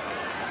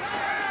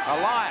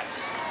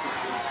 Elias.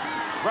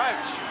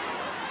 Roach.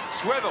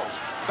 Swivels.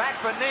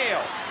 Back for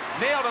Neal.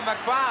 Neal to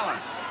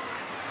McFarlane.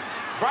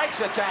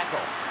 Breaks a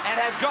tackle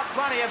and has got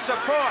plenty of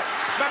support.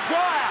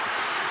 Maguire.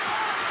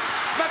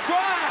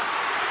 Maguire.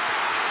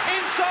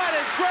 Inside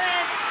is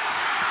Grant.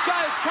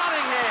 So's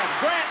Cunningham.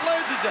 Grant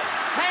loses it.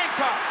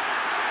 Hancock.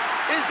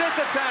 Is this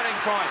a turning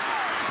point?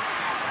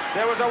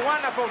 There was a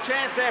wonderful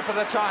chance there for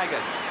the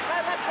Tigers.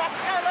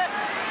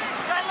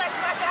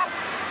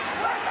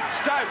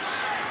 Stokes.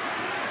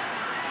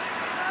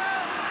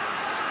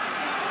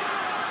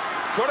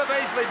 Could have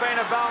easily been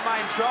a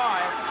Balmain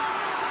try.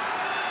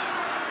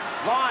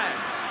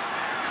 Lyons.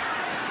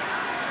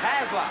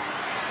 Hasler.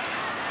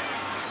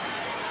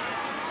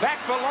 Back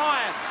for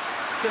Lyons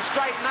to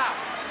straighten up.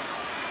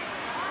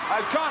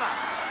 O'Connor.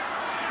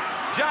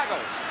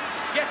 Juggles.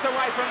 Gets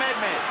away from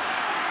Edmed.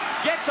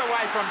 Gets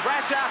away from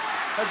Brasher.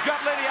 Has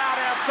got Lydiard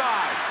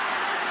outside.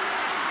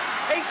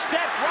 He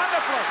steps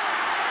wonderfully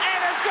and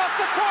has got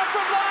support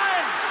from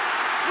Lyons.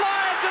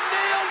 Lyons and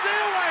Neal.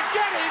 Neal won't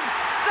get him.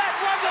 That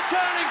was a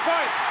turning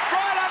point.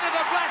 Right under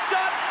the black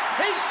dot.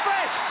 He's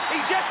fresh.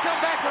 He's just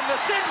come back from the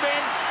sin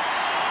bin.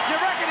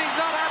 You reckon he's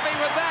not happy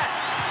with that?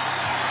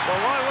 Well,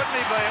 why wouldn't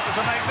he be? It was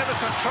a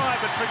magnificent try,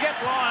 but forget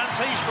Lyons.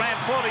 He's ran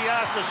 40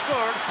 yards to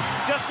score.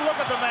 Just look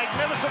at the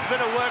magnificent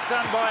bit of work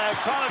done by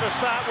O'Connor to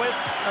start with,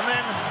 and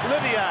then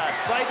Lydiard.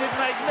 They did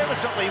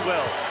magnificently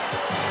well.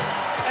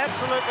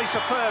 absolutely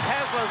superb.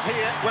 Hasler's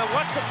here. Well,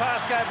 watch the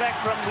pass go back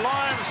from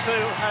Lyons to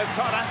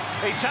O'Connor.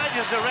 He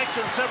changes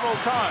direction several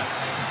times.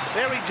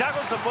 There he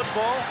juggles the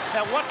football.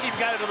 Now watch him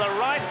go to the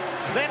right,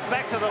 then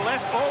back to the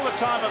left, all the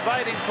time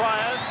evading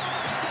players.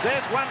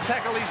 There's one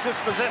tackle he's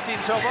dispossessed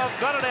himself of.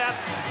 Got it out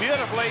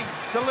beautifully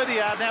to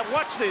Lydiard. Now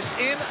watch this.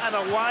 In and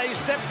away.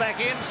 Step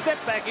back in.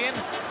 Step back in.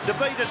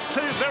 Defeated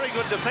two very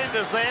good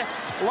defenders there.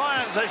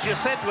 Lyons, as you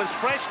said, was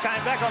fresh. Came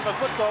back on the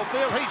football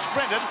field. He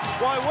sprinted.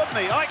 Why wouldn't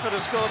he? I could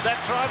have scored that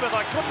try, but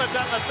I couldn't have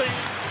done the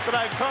things that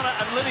O'Connor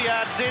and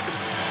Lydiard did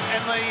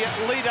in the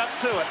lead up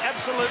to it.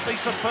 Absolutely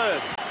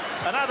superb.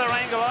 Another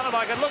angle on it.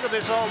 I could look at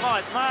this all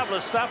night.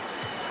 Marvellous stuff.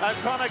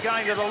 O'Connor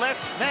going to the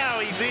left. Now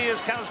he veers,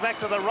 comes back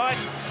to the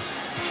right.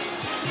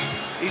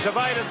 He's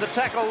evaded the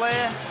tackle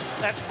there.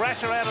 That's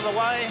Brasher out of the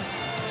way.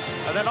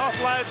 And then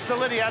offloads to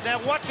Lydiard. Now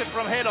watch it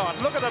from head on.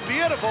 Look at the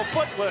beautiful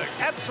footwork.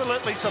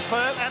 Absolutely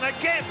superb. And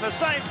again, the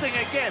same thing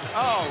again.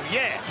 Oh,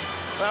 yeah.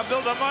 They'll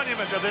build a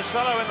monument to this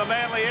fellow in the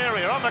Manly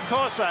area. On the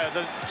Corso,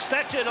 the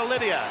statue to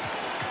Lydiard.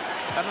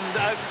 And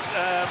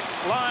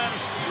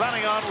Lyons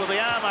running on with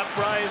the arm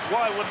upraised.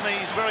 Why wouldn't he?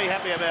 He's very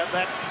happy about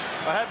that.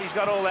 I hope he's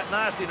got all that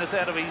nastiness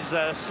out of his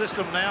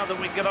system now that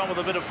we can get on with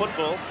a bit of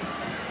football.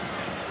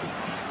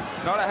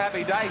 Not a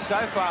happy day so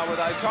far with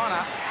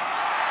O'Connor,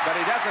 but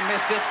he doesn't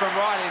miss this from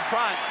right in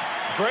front.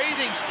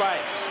 Breathing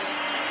space.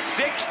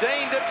 16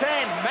 to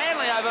 10.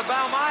 Manly over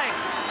Balmain.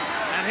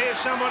 And here's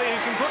somebody who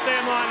can put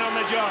their mind on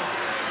the job.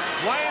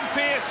 Wayne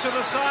Pearce to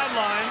the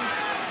sideline.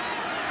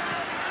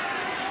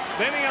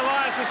 Benny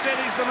Elias has said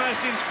he's the most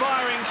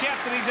inspiring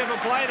captain he's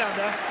ever played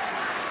under.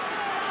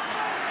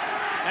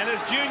 And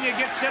as Junior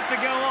gets set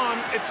to go on,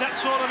 it's that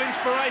sort of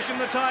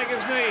inspiration the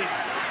Tigers need.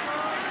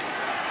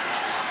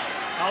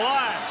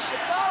 Elias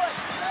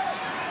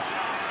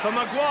for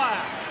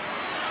Maguire.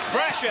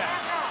 Brasher.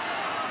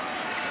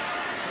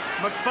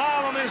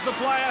 McFarlane is the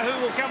player who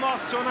will come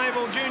off to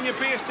enable Junior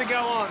Pearce to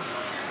go on.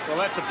 Well,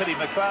 that's a pity.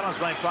 McFarlane's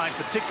been playing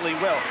particularly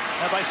well.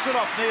 Now, they stood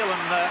off Neil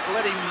and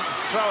let him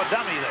throw a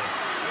dummy there.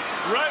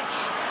 Roach.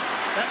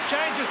 That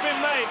change has been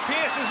made.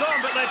 Pearce is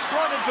on, but they've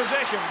squandered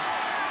possession.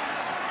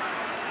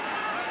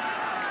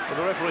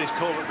 Well, the referee's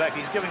called it back.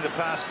 He's giving the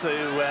pass to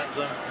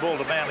the ball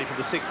to Manly for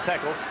the 6th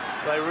tackle.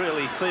 They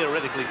really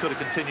theoretically could have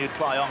continued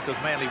play on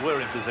because Manly were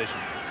in possession.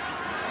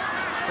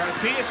 So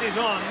Pearce is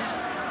on.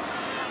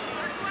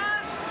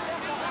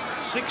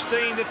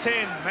 16 to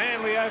 10.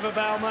 Manly over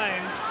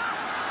Balmain.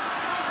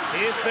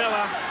 Here's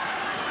Bella.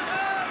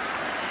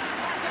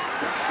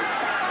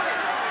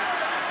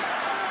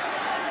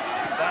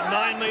 About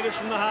 9 metres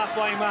from the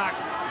halfway mark.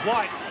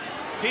 White.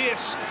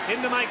 Pearce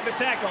in to make the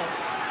tackle.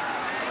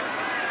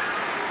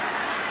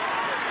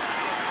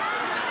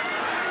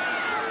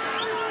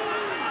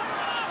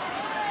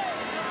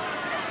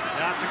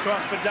 Now it's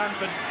across for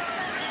Dunford.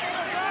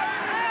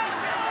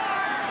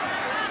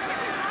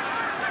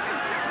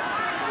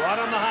 Right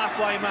on the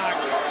halfway mark.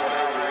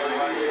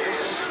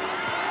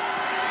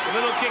 A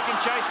little kick and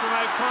chase from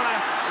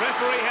O'Connor.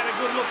 Referee had a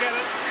good look at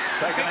it.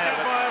 Taken Picked out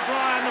up by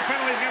O'Brien. The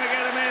penalty's going to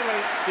go to Manly.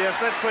 Yes,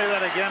 let's see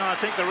that again. I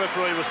think the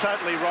referee was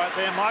totally right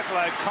there.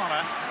 Michael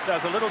O'Connor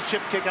does a little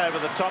chip kick over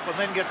the top and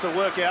then gets a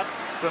workout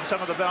from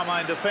some of the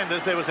Balmain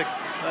defenders. There was a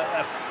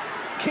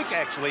kick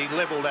actually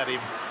levelled at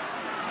him.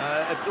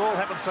 It all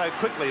happened so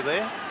quickly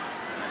there.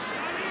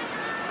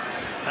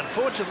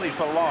 Unfortunately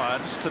for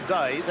Lions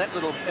today, that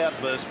little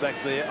outburst back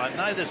there, I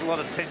know there's a lot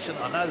of tension,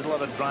 I know there's a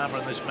lot of drama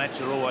in this match,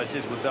 there always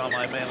is with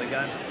Balmain Manly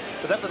games,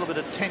 but that little bit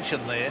of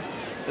tension there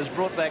has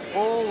brought back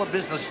all the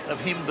business of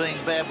him being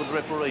bad with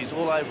referees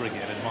all over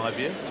again, in my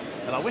view.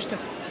 And I wish to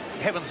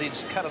heavens he'd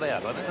cut it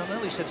out. I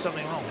nearly said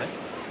something wrong there.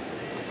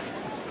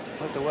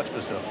 I have to watch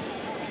myself.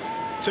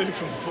 2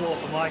 from 4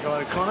 for Michael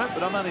O'Connor.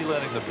 But I'm only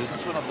learning the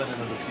business. When I've been in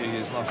it a few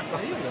years long.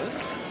 Yeah, you learn.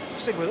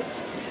 Stick with it.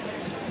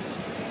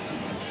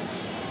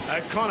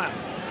 O'Connor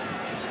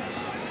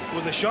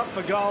with a shot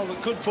for goal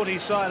that could put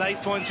his side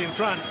 8 points in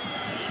front.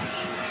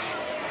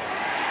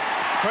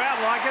 Crowd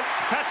like it.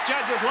 Touch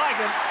judges like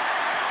it.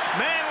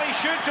 Manly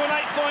shoot to an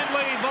 8-point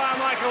lead via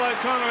Michael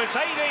O'Connor. It's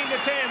 18 to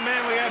 10.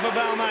 Manly over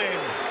Balmain.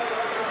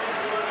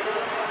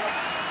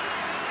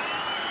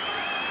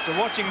 So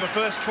watching the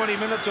first 20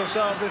 minutes or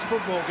so of this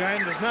football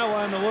game, there's no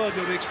way in the world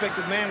you'd have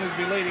expected Manly to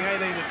be leading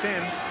 18 to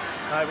 10.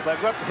 No, but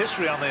they've got the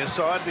history on their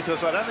side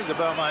because I don't think the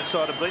Balmain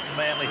side have beaten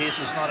Manly here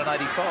since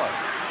 1985,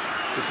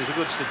 which is a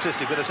good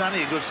statistic, but it's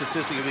only a good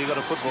statistic if you've got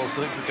a football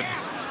team that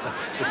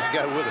can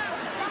go with it.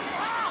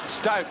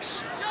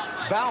 Stokes.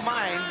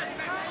 Balmain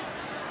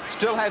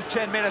still have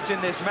 10 minutes in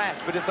this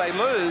match, but if they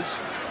lose,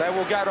 they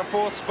will go to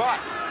 4th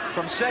spot.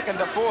 From 2nd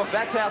to 4th,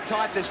 that's how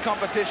tight this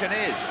competition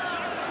is.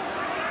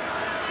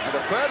 And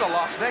a further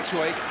loss next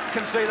week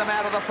can see them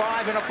out of the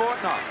 5 in a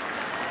fortnight.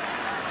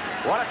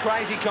 What a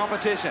crazy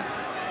competition.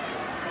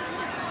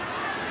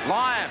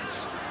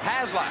 Lyons,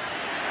 Hasler.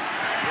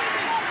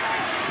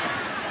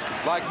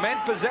 Like men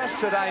possessed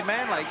today,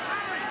 Manly.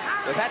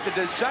 They've had to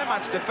do so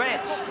much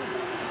defence.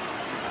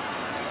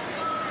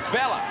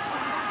 Bella.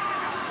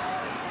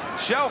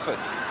 Shelford.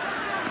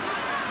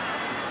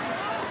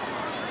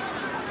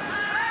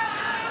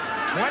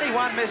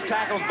 21 missed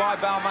tackles by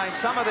Balmain.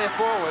 Some of their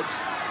forwards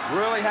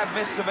really have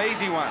missed some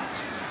easy ones.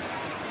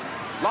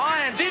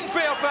 Lions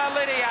infield for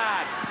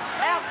Lydiard.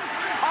 Out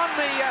on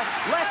the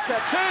left to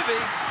Tuvey.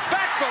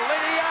 Back for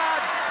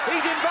Lydiard.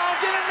 He's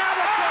involved in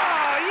another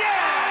try. Oh,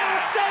 yeah!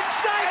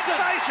 Sensation!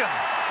 Sensation!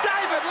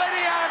 David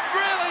Lydiard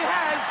really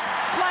has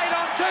laid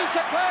on 2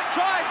 superb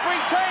tries for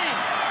his team.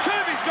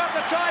 Tuvey's got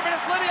the try, but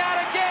it's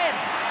Lydiard again.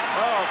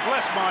 Oh,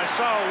 bless my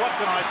soul. What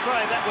can I say?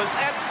 That was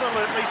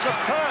absolutely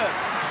superb.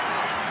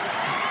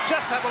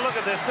 Just have a look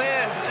at this.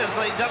 There is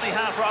the dummy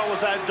half roll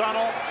was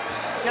O'Donnell.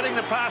 Getting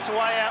the pass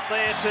away out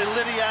there to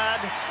Lydiard.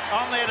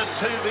 On there to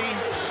Tuvey.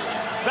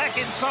 Back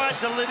inside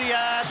to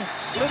Lydiard.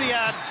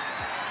 Lydiard's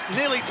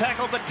nearly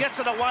tackled, but gets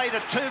it away to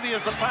Tuvey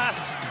as the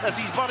pass, as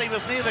his body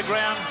was near the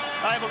ground,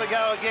 able to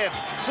go again.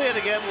 See it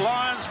again.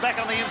 Lyons back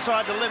on the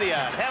inside to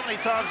Lydiard. How many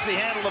times did he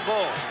handle the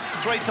ball?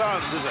 3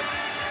 times, is it?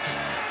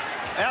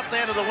 Out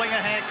there to the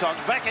winger, Hancock.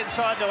 Back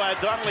inside to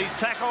O'Donnell. He's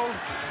tackled.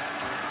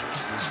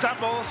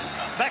 Stumbles.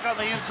 Back on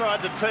the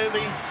inside to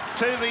Tuvey.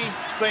 Tuvey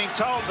being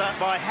told that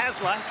by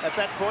Hasler at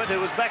that point, who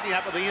was backing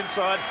up at the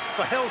inside,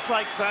 for hell's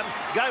sake, son,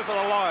 go for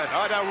the line.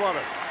 I don't want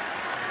it.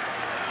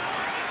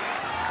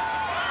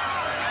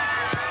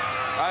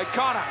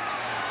 O'Connor.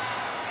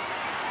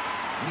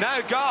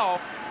 No goal.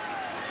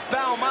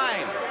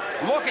 Balmain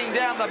looking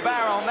down the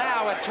barrel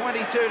now at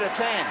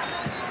 22-10.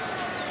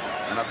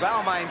 And a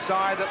Balmain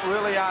side that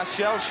really are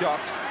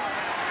shell-shocked.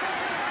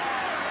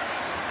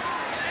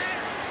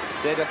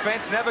 Their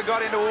defence never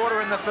got into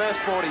order in the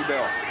first 40,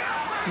 Bill.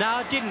 No,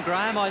 it didn't,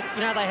 Graham. You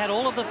know, they had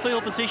all of the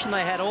field position,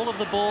 they had all of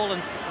the ball,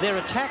 and their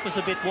attack was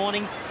a bit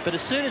warning. But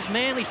as soon as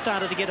Manly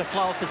started to get a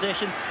flow of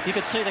possession, you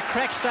could see the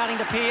cracks starting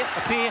to appear.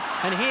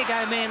 And here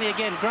go Manly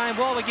again. Graham,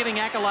 while we're giving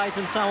accolades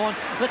and so on,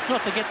 let's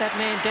not forget that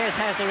man, Des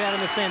Hasler, out in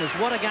the centres.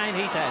 What a game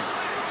he's had.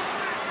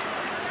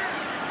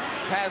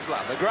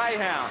 Hasler, the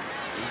greyhound.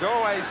 He's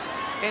always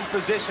in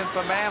position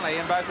for Manly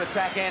in both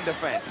attack and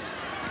defence.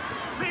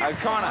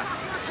 O'Connor.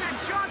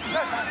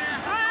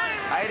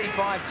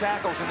 85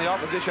 tackles in the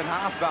opposition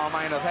half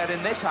Balmain have had in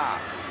this half.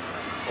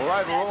 Or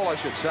overall, I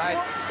should say.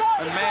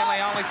 And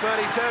Manly only 32.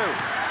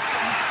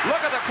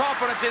 Look at the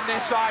confidence in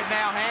this side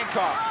now,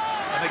 Hancock.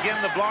 And again,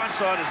 the blind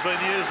side has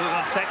been used as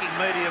an attacking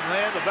medium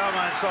there. The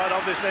Balmain side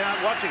obviously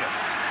aren't watching it.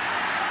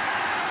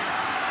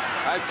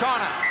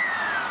 O'Connor.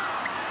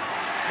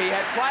 He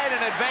had played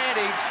an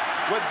advantage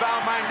with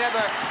Balmain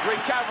never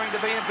recovering to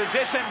be in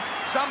position.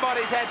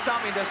 Somebody's had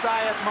something to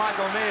say. It's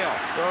Michael Neal.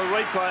 Well,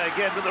 replay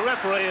again, but the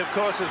referee, of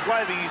course, is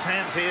waving his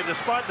hands here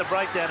despite the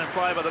breakdown in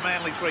play by the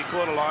Manly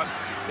three-quarter line.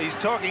 He's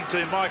talking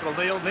to Michael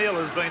Neal. Neal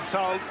has been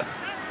told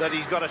that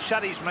he's got to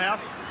shut his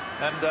mouth,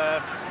 and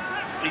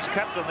his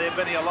captain there,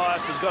 Benny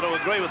Elias, has got to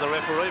agree with the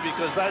referee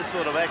because those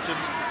sort of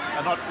actions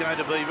are not going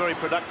to be very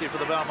productive for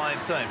the Balmain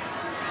team.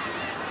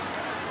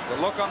 The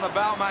look on the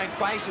Balmain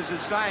faces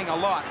is saying a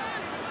lot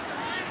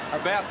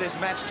about this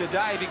match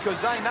today,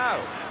 because they know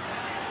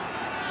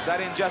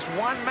that in just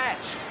one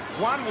match,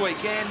 one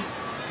weekend,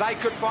 they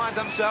could find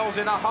themselves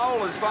in a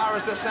hole as far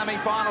as the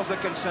semi-finals are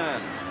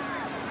concerned.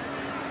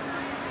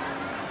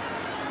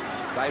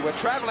 They were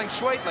travelling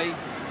sweetly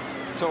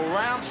till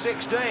round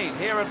 16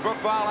 here at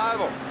Brookvale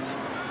Oval.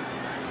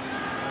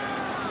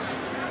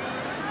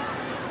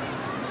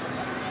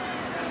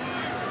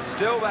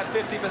 Still that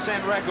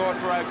 50% record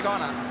for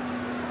O'Connor.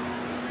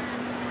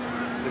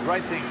 The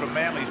great thing from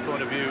Manly's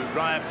point of view,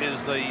 Graham,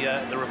 is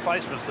the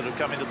replacements that have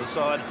come into the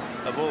side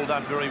have all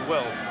done very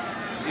well,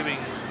 giving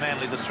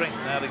Manly the strength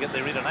now to get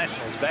their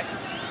internationals back.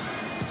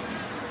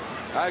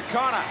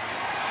 O'Connor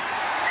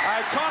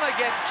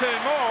gets 2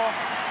 more,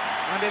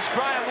 and this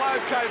Graham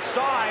Lowcoat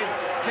side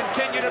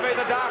continue to be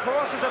the dark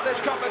horses of this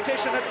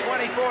competition at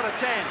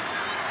 24-10.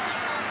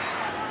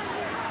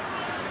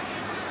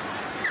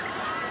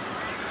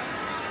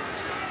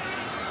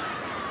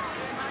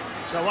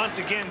 So once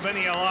again,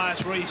 Benny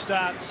Elias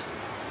restarts.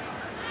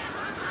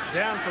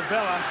 Down for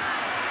Bella.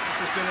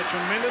 This has been a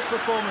tremendous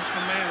performance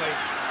from Manly.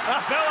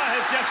 Bella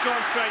has just gone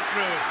straight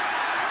through.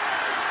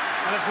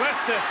 And it's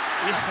left to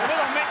a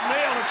little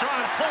McNeil to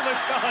try and pull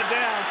this fella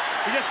down.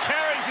 He just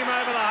carries him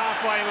over the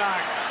halfway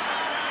mark.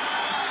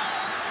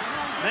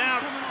 Now,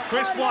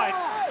 Chris White.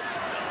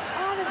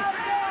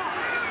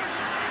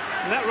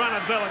 That run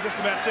of Bella just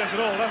about says it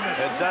all, doesn't it?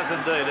 It does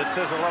indeed. It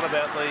says a lot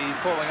about the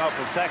falling off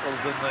of tackles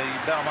in the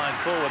Balmain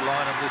forward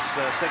line in this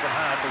second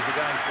half as the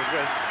game's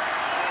progressed.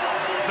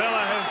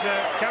 Bella has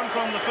come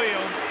from the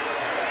field.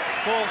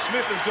 Paul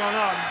Smith has gone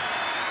on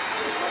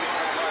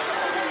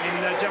in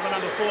jumper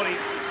number 40.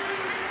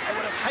 I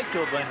would have hate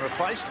to have been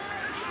replaced.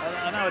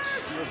 I know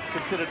it's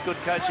considered good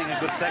coaching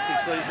and good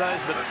tactics these days,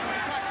 but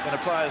when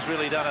a player's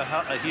really done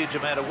a huge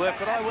amount of work,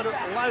 but I would have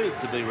loathed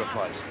to be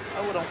replaced.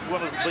 I would have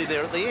wanted to be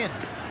there at the end.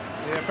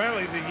 Yeah,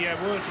 apparently the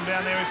word from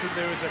down there is that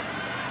there is a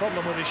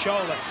problem with his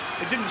shoulder.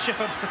 It didn't show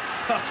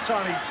last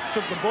time he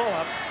took the ball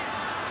up.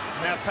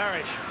 Now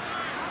Parrish.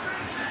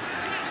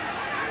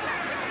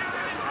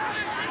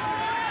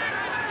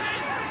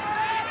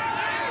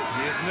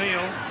 Here's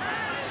Neal.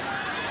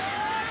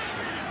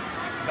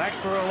 Back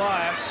for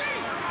Elias.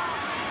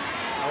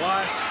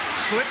 Elias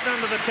slipped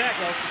under the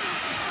tackles,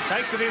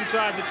 takes it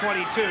inside the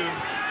 22.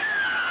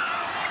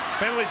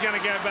 Penalty's going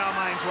to go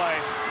Balmain's way.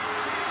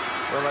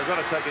 Well, they've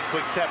got to take a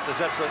quick tap.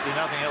 There's absolutely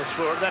nothing else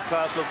for it. That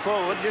pass looked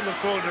forward. Did look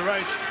forward to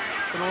Roach,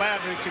 but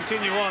allowed to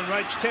continue on.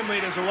 Roach 10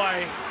 metres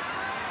away.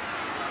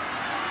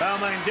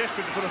 Balmain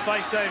desperate to put a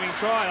face-saving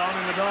try on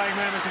in the dying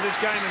moments of this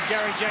game as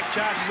Gary Jack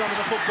charges onto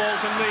the football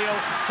to Neil,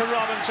 to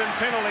Robinson.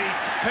 Penalty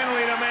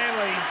to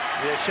Manly.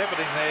 Yeah,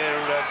 shepherding there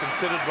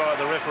considered by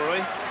the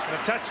referee. The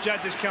touch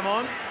judges come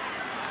on.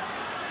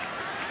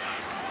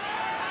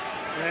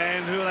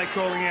 And who are they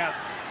calling out?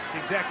 It's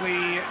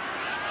exactly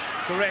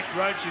correct.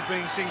 Roach is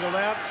being singled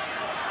out.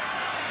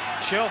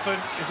 Shelford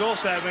is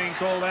also being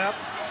called out.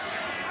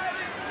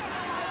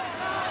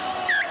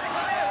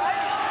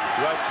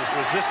 Roach is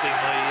resisting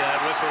the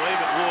referee,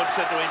 but Ward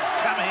said to him,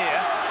 "Come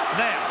here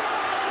now."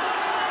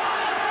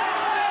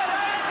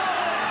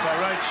 So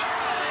Roach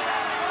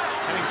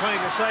having plenty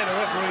to say to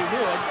referee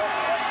Ward,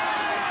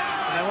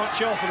 and they want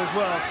Shelford as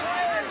well.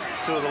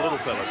 Two of the little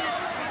fellas.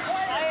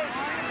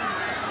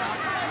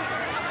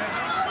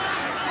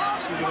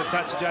 Let's look at the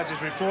touch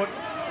judge's report.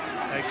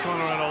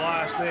 Connor and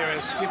Elias there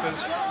as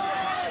skippers.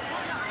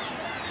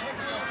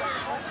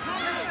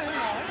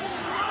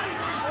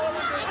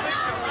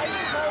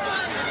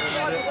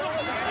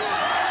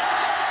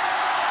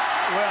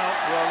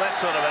 Well, that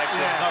sort of action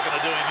is not going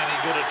to do him any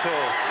good at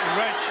all. And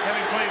Roach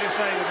having plenty to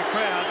say to the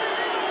crowd.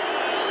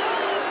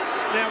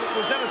 Now,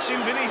 was that a sin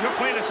bin? He's got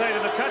plenty to say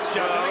to the touch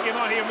judge. I think you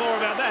might hear more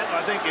about that.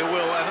 I think you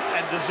will,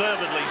 and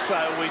deservedly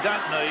so. We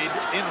don't need,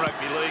 in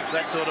rugby league,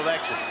 that sort of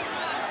action.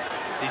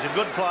 He's a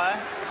good player.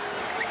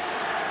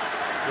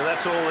 Well,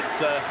 that's all that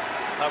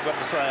I've got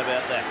to say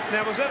about that.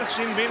 Now, was that a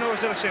sin bin or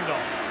was that a send-off?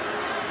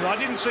 Because I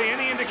didn't see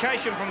any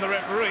indication from the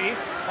referee.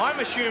 I'm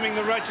assuming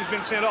the Roach has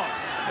been sent off.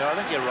 Yeah, I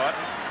think you're right,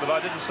 but I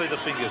didn't see the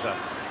fingers up.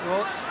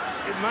 Well,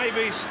 it may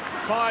be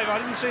 5. I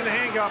didn't see the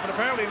hand go up, but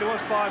apparently there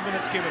was 5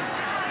 minutes given.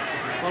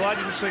 Well, I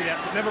didn't see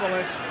that, but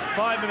nevertheless,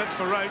 5 minutes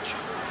for Roach.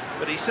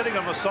 But he's sitting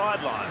on the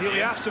sideline. He'll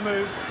be asked to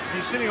move.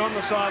 He's sitting on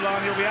the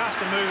sideline. He'll be asked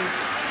to move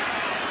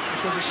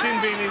because the sin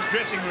bin is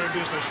dressing room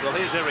business. Well,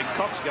 here's Eric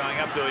Cox going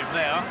up to him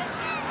now.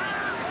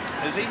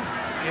 Is he?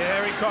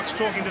 Yeah, Eric Cox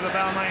talking to the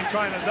Balmain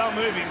trainers. They'll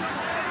move him.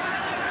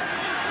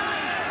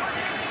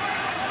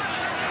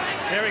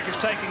 Eric is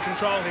taking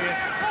control here.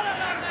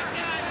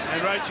 And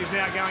Roach is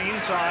now going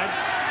inside.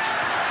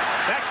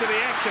 Back to the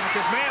action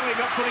because Manly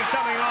got putting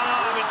something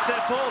on, but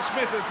Paul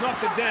Smith has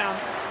knocked it down.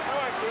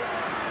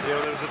 Yeah,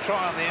 well, there was a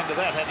try on the end of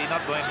that had he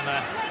not been,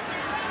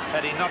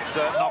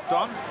 knocked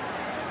on.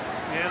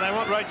 Yeah, they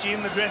want Roachy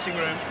in the dressing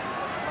room.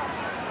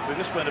 We've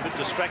just been a bit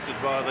distracted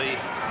by the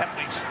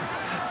happenings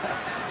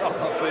off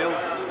the field,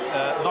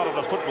 not of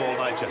a football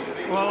nature.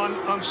 Well,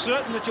 I'm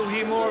certain that you'll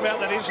hear more about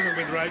that incident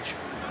with Roach.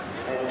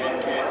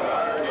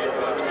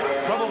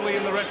 Probably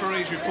in the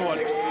referee's report.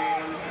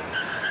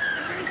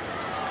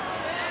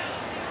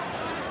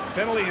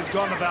 Penalty has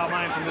gone to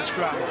Balmain from this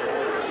scrum.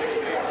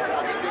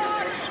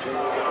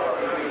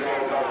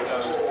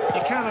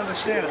 You can't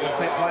understand it when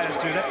players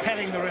do that,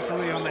 patting the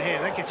referee on the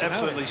head. That gets you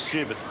absolutely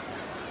stupid.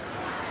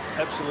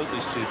 Absolutely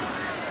stupid.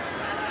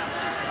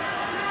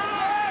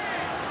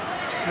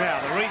 Now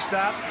the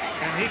restart,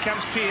 and here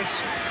comes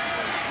Pearce.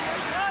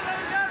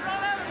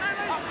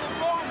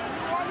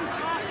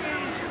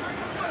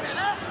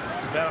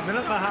 About a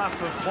minute and a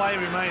half of play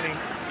remaining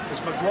as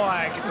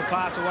Maguire gets a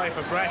pass away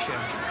for Brasher.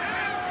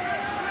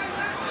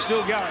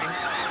 Still going.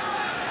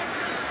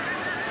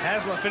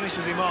 Hasler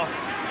finishes him off.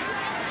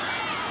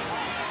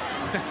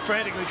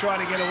 Frantically trying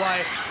to get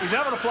away. He's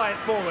able to play it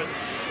forward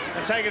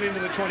and take it into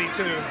the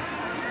 22.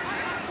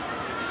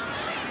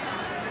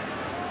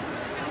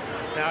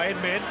 Now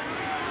Edmed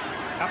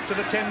up to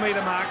the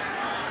 10-metre mark.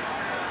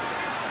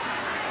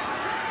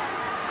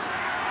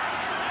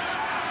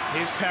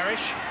 Here's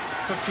Parrish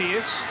for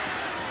Pearce.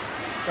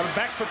 Got it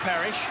back for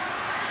Parrish.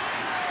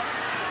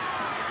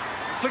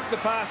 Flick the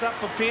pass up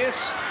for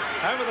Pearce.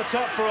 Over the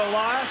top for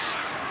Elias.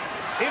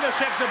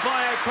 Intercepted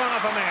by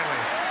O'Connor for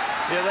Manly.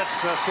 Yeah, that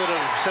sort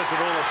of says it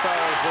all as far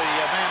as the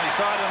Manly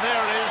side. And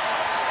there it is,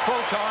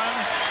 full time.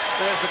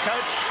 There's the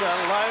coach,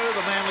 Lowe,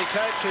 the Manly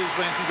coach, who's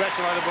been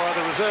congratulated by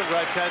the reserve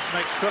grade coach,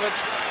 Max Pillage.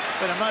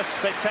 Been a most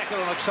spectacular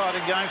and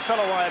exciting game. Fell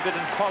away a bit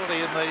in quality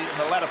in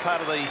the latter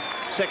part of the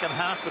second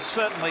half, but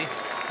certainly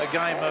a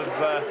game of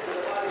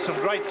some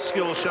great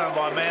skills shown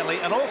by Manly.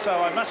 And also,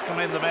 I must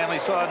commend the Manly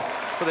side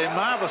for their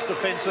marvellous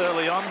defence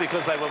early on,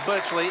 because they were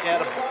virtually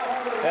out of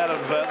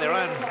their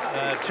own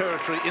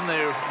territory in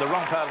the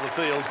wrong part of the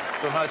field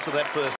for most of that first